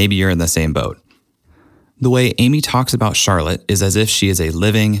 And maybe you're in the same boat. The way Amy talks about Charlotte is as if she is a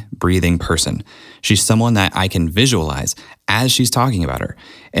living, breathing person. She's someone that I can visualize as she's talking about her.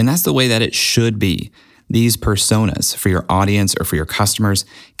 And that's the way that it should be. These personas for your audience or for your customers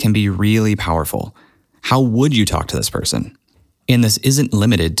can be really powerful. How would you talk to this person? And this isn't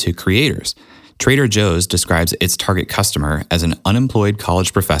limited to creators. Trader Joe's describes its target customer as an unemployed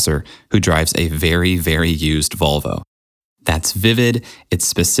college professor who drives a very, very used Volvo. That's vivid, it's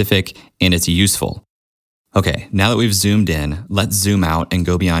specific, and it's useful. Okay, now that we've zoomed in, let's zoom out and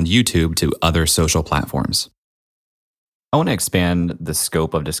go beyond YouTube to other social platforms. I want to expand the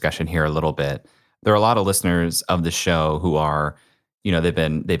scope of discussion here a little bit. There are a lot of listeners of the show who are, they've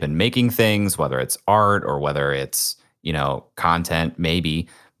been making things, whether it's art or whether it's, content, maybe,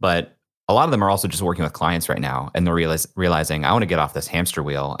 but a lot of them are also just working with clients right now, and they're realizing I want to get off this hamster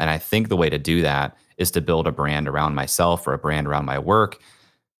wheel. And I think the way to do that is to build a brand around myself or a brand around my work.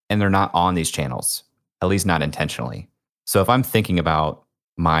 And they're not on these channels, at least not intentionally. So if I'm thinking about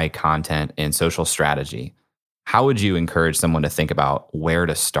my content and social strategy, how would you encourage someone to think about where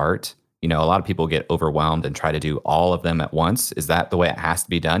to start? A lot of people get overwhelmed and try to do all of them at once. Is that the way it has to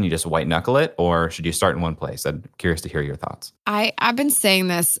be done? You just white knuckle it, or should you start in one place? I'm curious to hear your thoughts. I've been saying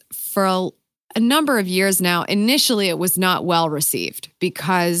this for a number of years now. Initially, it was not well received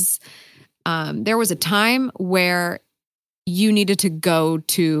because there was a time where you needed to go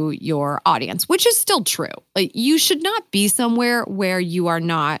to your audience, which is still true. Like, you should not be somewhere where you are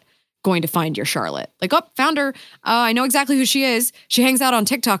not going to find your Charlotte. Like, oh, found her. I know exactly who she is. She hangs out on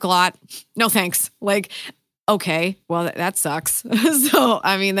TikTok a lot. No thanks. Like, okay, well, that sucks. So,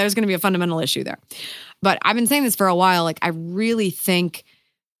 I mean, there's going to be a fundamental issue there. But I've been saying this for a while. Like, I really think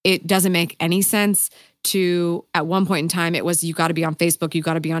it doesn't make any sense to, at one point in time, it was, you got to be on Facebook, you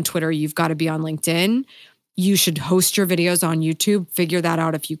got to be on Twitter, you've got to be on LinkedIn. You should host your videos on YouTube, figure that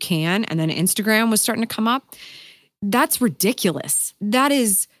out if you can. And then Instagram was starting to come up. That's ridiculous. That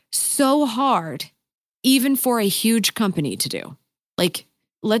is so hard, even for a huge company to do. Like,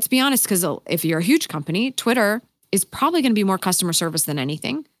 let's be honest, because if you're a huge company, Twitter is probably going to be more customer service than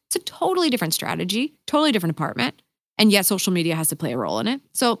anything. It's a totally different strategy, totally different department. And yet social media has to play a role in it.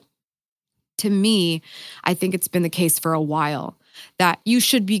 So to me, I think it's been the case for a while that you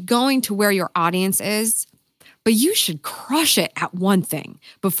should be going to where your audience is, but you should crush it at one thing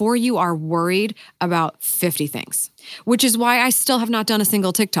before you are worried about 50 things, which is why I still have not done a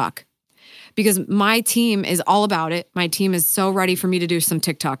single TikTok, because my team is all about it. My team is so ready for me to do some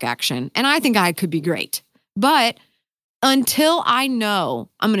TikTok action. And I think I could be great. But until I know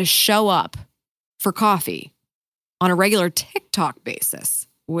I'm going to show up for coffee on a regular TikTok basis,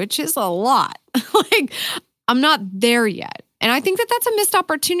 which is a lot, like, I'm not there yet. And I think that that's a missed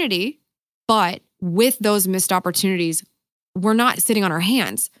opportunity. But with those missed opportunities, we're not sitting on our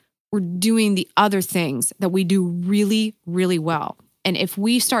hands. We're doing the other things that we do really, really well. And if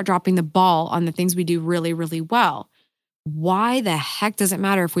we start dropping the ball on the things we do really, really well, why the heck does it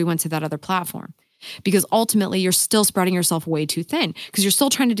matter if we went to that other platform? Because ultimately, you're still spreading yourself way too thin, because you're still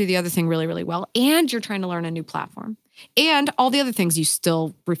trying to do the other thing really, really well. And you're trying to learn a new platform. And all the other things you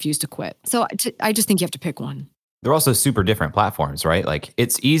still refuse to quit. So I just think you have to pick one. They're also super different platforms, right? Like,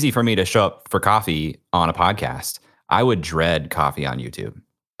 it's easy for me to show up for coffee on a podcast. I would dread coffee on YouTube.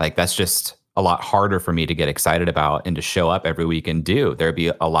 Like, that's just a lot harder for me to get excited about and to show up every week and do. There'd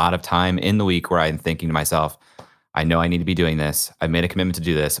be a lot of time in the week where I'm thinking to myself, I know I need to be doing this. I've made a commitment to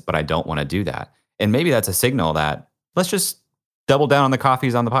do this, but I don't want to do that. And maybe that's a signal that let's just double down on the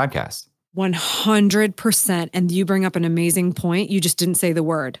coffees on the podcast. 100%. And you bring up an amazing point. You just didn't say the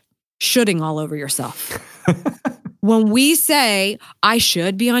word. Shoulding all over yourself. When we say, I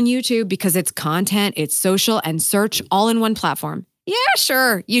should be on YouTube because it's content, it's social, and search all in one platform. Yeah,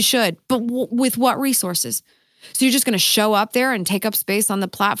 sure, you should. But with what resources? So you're just going to show up there and take up space on the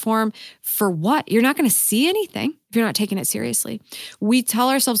platform for what? You're not going to see anything if you're not taking it seriously. We tell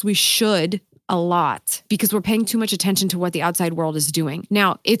ourselves we should a lot because we're paying too much attention to what the outside world is doing.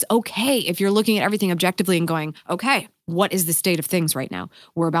 Now, it's okay if you're looking at everything objectively and going, okay, what is the state of things right now?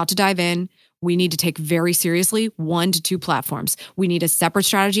 We're about to dive in. We need to take very seriously 1 to 2 platforms. We need a separate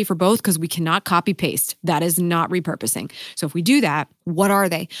strategy for both because we cannot copy paste. That is not repurposing. So if we do that, what are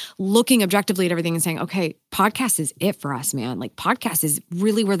they? Looking objectively at everything and saying, okay, podcast is it for us, man. Like, podcast is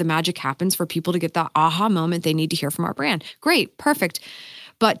really where the magic happens for people to get the aha moment they need to hear from our brand. Great, perfect.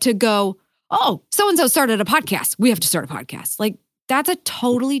 But to go, oh, so-and-so started a podcast, we have to start a podcast. Like, that's a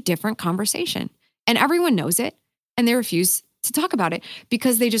totally different conversation. And everyone knows it. And they refuse to talk about it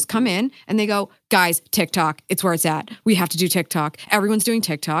because they just come in and they go, guys, TikTok, it's where it's at. We have to do TikTok. Everyone's doing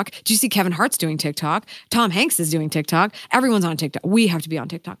TikTok. Do you see Kevin Hart's doing TikTok? Tom Hanks is doing TikTok. Everyone's on TikTok. We have to be on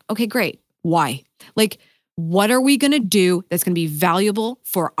TikTok. Okay, great. Why? Like, what are we going to do that's going to be valuable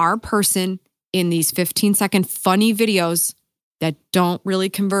for our person in these 15-second funny videos that don't really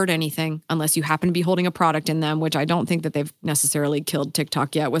convert anything unless you happen to be holding a product in them, which I don't think that they've necessarily killed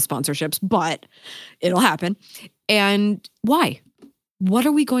TikTok yet with sponsorships, but it'll happen. And why? What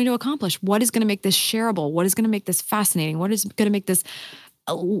are we going to accomplish? What is going to make this shareable? What is going to make this fascinating? What is going to make this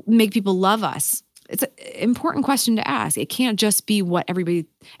make people love us? It's an important question to ask. It can't just be what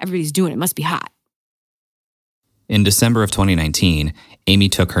everybody's doing. It must be hot. In December of 2019, Amy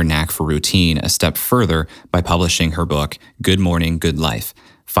took her knack for routine a step further by publishing her book, Good Morning, Good Life: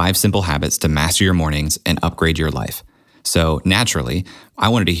 5 Simple Habits to Master Your Mornings and Upgrade Your Life. So naturally, I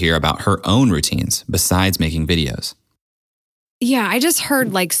wanted to hear about her own routines besides making videos. Yeah, I just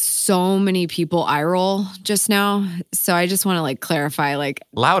heard like so many people eye roll just now. So I just want to like clarify, like,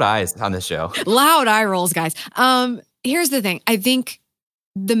 loud eyes on this show. Loud eye rolls, guys. Here's the thing. I think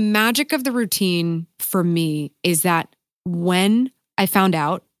the magic of the routine for me is that when I found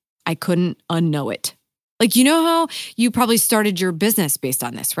out, I couldn't unknow it. Like, you know how you probably started your business based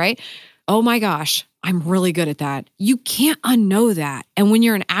on this, right? Oh my gosh, I'm really good at that. You can't unknow that. And when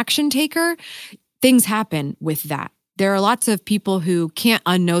you're an action taker, things happen with that. There are lots of people who can't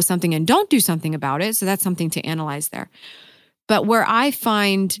unknow something and don't do something about it. So that's something to analyze there. But where I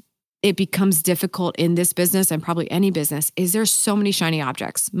find it becomes difficult in this business and probably any business is there's so many shiny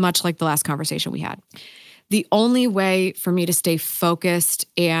objects, much like the last conversation we had. The only way for me to stay focused,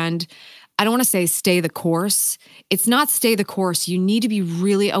 and I don't want to say stay the course. It's not stay the course. You need to be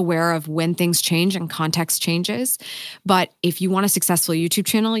really aware of when things change and context changes. But if you want a successful YouTube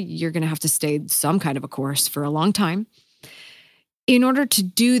channel, you're going to have to stay some kind of a course for a long time. In order to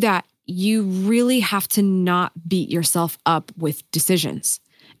do that, you really have to not beat yourself up with decisions.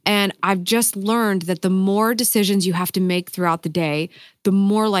 And I've just learned that the more decisions you have to make throughout the day, the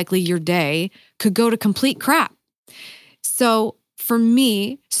more likely your day could go to complete crap. So for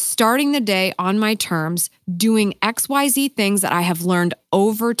me, starting the day on my terms, doing XYZ things that I have learned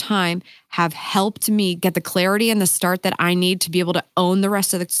over time have helped me get the clarity and the start that I need to be able to own the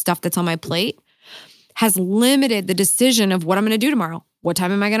rest of the stuff that's on my plate, has limited the decision of what I'm going to do tomorrow. What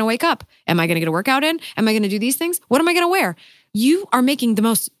time am I going to wake up? Am I going to get a workout in? Am I going to do these things? What am I going to wear? You are making the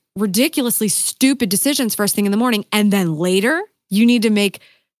most ridiculously stupid decisions first thing in the morning. And then later, you need to make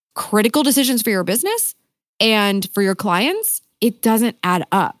critical decisions for your business and for your clients. It doesn't add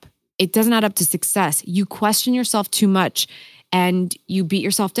up. It doesn't add up to success. You question yourself too much and you beat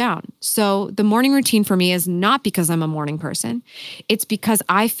yourself down. So the morning routine for me is not because I'm a morning person. It's because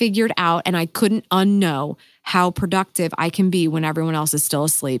I figured out and I couldn't unknow how productive I can be when everyone else is still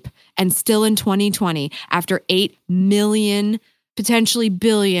asleep. And still in 2020, after 8 million, potentially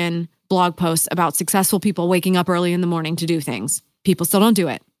billion blog posts about successful people waking up early in the morning to do things, people still don't do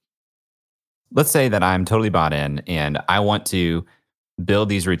it. Let's say that I'm totally bought in and I want to build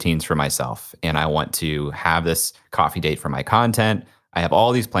these routines for myself and I want to have this coffee date for my content. I have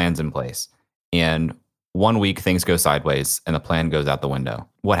all these plans in place. And one week things go sideways and the plan goes out the window.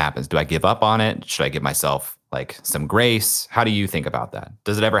 What happens? Do I give up on it? Should I give myself like some grace? How do you think about that?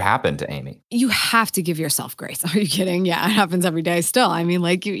 Does it ever happen to Amy? You have to give yourself grace. Are you kidding? Yeah, it happens every day still. I mean,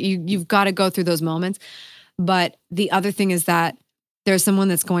 like you've got to go through those moments. But the other thing is that there's someone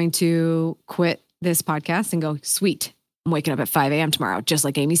that's going to quit this podcast and go, sweet, I'm waking up at 5 a.m. tomorrow, just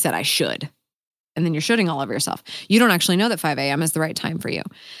like Amy said I should. And then you're shooting all over yourself. You don't actually know that 5 a.m. is the right time for you.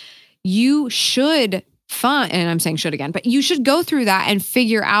 You should and I'm saying should again, but you should go through that and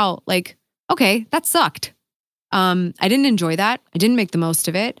figure out like, okay, that sucked. I didn't enjoy that. I didn't make the most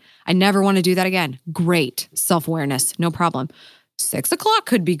of it. I never want to do that again. Great. Self-awareness, no problem. 6 o'clock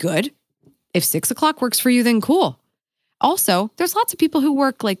could be good. If 6 o'clock works for you, then cool. Also, there's lots of people who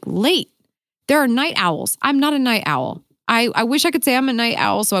work like late. There are night owls. I'm not a night owl. I wish I could say I'm a night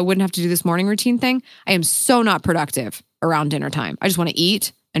owl so I wouldn't have to do this morning routine thing. I am so not productive around dinner time. I just want to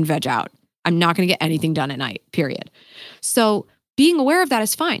eat and veg out. I'm not going to get anything done at night, period. So being aware of that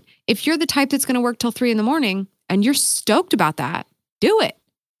is fine. If you're the type that's going to work till 3 a.m. and you're stoked about that, do it.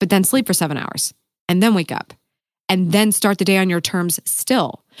 But then sleep for 7 hours and then wake up and then start the day on your terms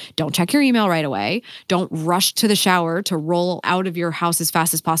still. Don't check your email right away. Don't rush to the shower to roll out of your house as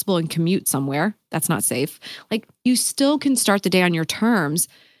fast as possible and commute somewhere. That's not safe. Like you still can start the day on your terms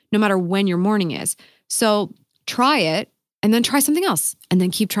no matter when your morning is. So try it and then try something else and then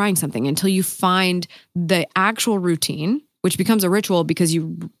keep trying something until you find the actual routine, which becomes a ritual because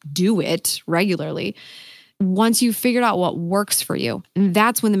you do it regularly. Once you've figured out what works for you, and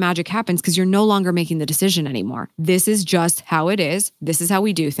that's when the magic happens because you're no longer making the decision anymore. This is just how it is. This is how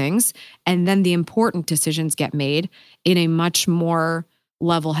we do things. And then the important decisions get made in a much more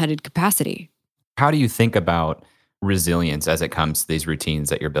level-headed capacity. How do you think about resilience as it comes to these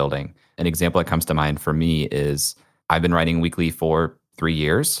routines that you're building? An example that comes to mind for me is I've been writing weekly for 3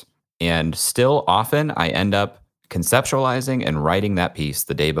 years, and still often I end up conceptualizing and writing that piece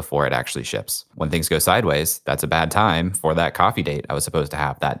the day before it actually ships. When things go sideways, that's a bad time for that coffee date I was supposed to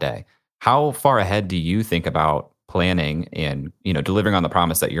have that day. How far ahead do you think about planning and, delivering on the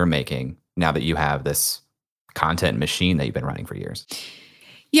promise that you're making now that you have this content machine that you've been running for years?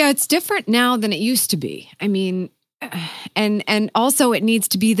 Yeah, it's different now than it used to be. I mean, and also it needs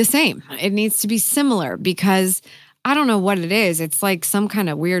to be the same. It needs to be similar because I don't know what it is. It's like some kind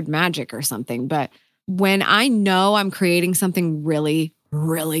of weird magic or something, but when I know I'm creating something really,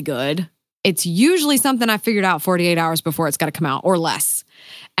 really good, it's usually something I figured out 48 hours before it's got to come out or less.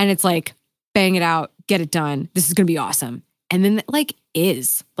 And it's like, bang it out, get it done. This is going to be awesome. And then the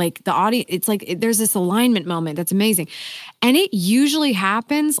audience, it's like, there's this alignment moment that's amazing. And it usually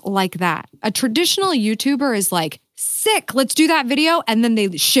happens like that. A traditional YouTuber is like, sick, let's do that video. And then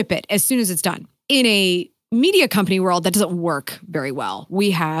they ship it as soon as it's done. In a media company world, that doesn't work very well.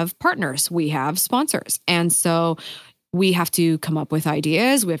 We have partners, we have sponsors. And so we have to come up with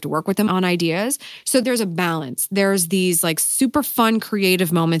ideas. We have to work with them on ideas. So there's a balance. There's these like super fun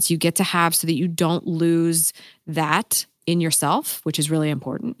creative moments you get to have so that you don't lose that in yourself, which is really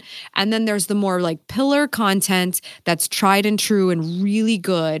important. And then there's the more like pillar content that's tried and true and really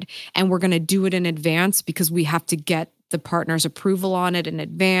good. And we're going to do it in advance because we have to get the partner's approval on it in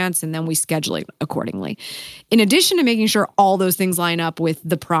advance, and then we schedule it accordingly. In addition to making sure all those things line up with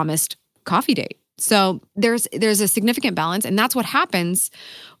the promised coffee date. So there's a significant balance, and that's what happens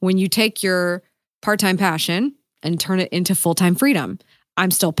when you take your part-time passion and turn it into full-time freedom.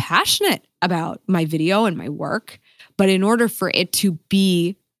 I'm still passionate about my video and my work, but in order for it to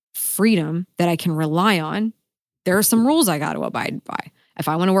be freedom that I can rely on, there are some rules I got to abide by. If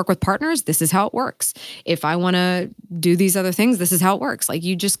I want to work with partners, this is how it works. If I want to do these other things, this is how it works. Like,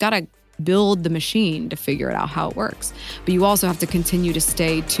 you just got to build the machine to figure out how it works. But you also have to continue to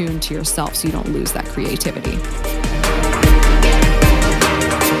stay tuned to yourself so you don't lose that creativity.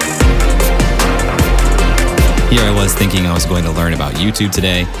 Here I was thinking I was going to learn about YouTube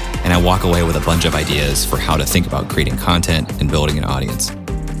today, and I walk away with a bunch of ideas for how to think about creating content and building an audience.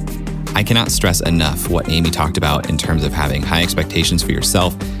 I cannot stress enough what Amy talked about in terms of having high expectations for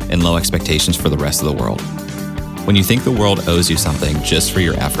yourself and low expectations for the rest of the world. When you think the world owes you something just for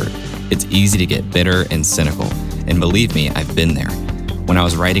your effort, it's easy to get bitter and cynical. And believe me, I've been there. When I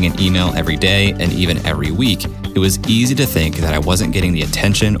was writing an email every day and even every week, it was easy to think that I wasn't getting the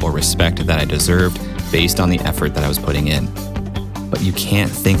attention or respect that I deserved based on the effort that I was putting in. But you can't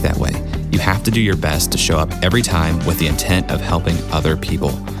think that way. You have to do your best to show up every time with the intent of helping other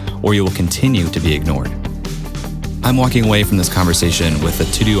people, or you will continue to be ignored. I'm walking away from this conversation with the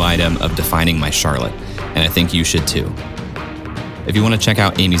to-do item of defining my Charlotte, and I think you should too. If you want to check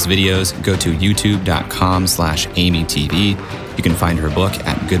out Amy's videos, go to youtube.com/AmyTV. You can find her book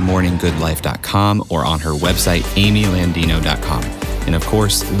at goodmorninggoodlife.com or on her website, amylandino.com. And of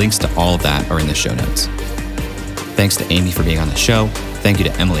course, links to all of that are in the show notes. Thanks to Amy for being on the show. Thank you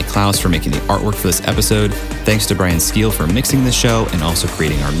to Emily Klaus for making the artwork for this episode. Thanks to Brian Skeel for mixing the show and also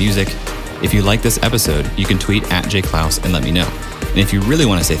creating our music. If you like this episode, you can tweet @jklaus and let me know. And if you really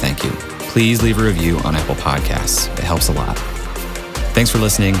want to say thank you, please leave a review on Apple Podcasts. It helps a lot. Thanks for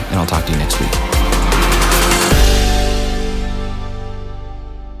listening, and I'll talk to you next week.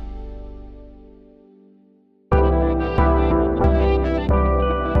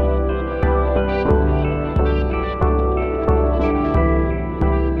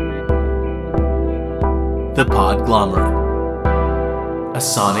 The Podglomerate, a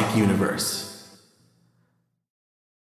sonic universe.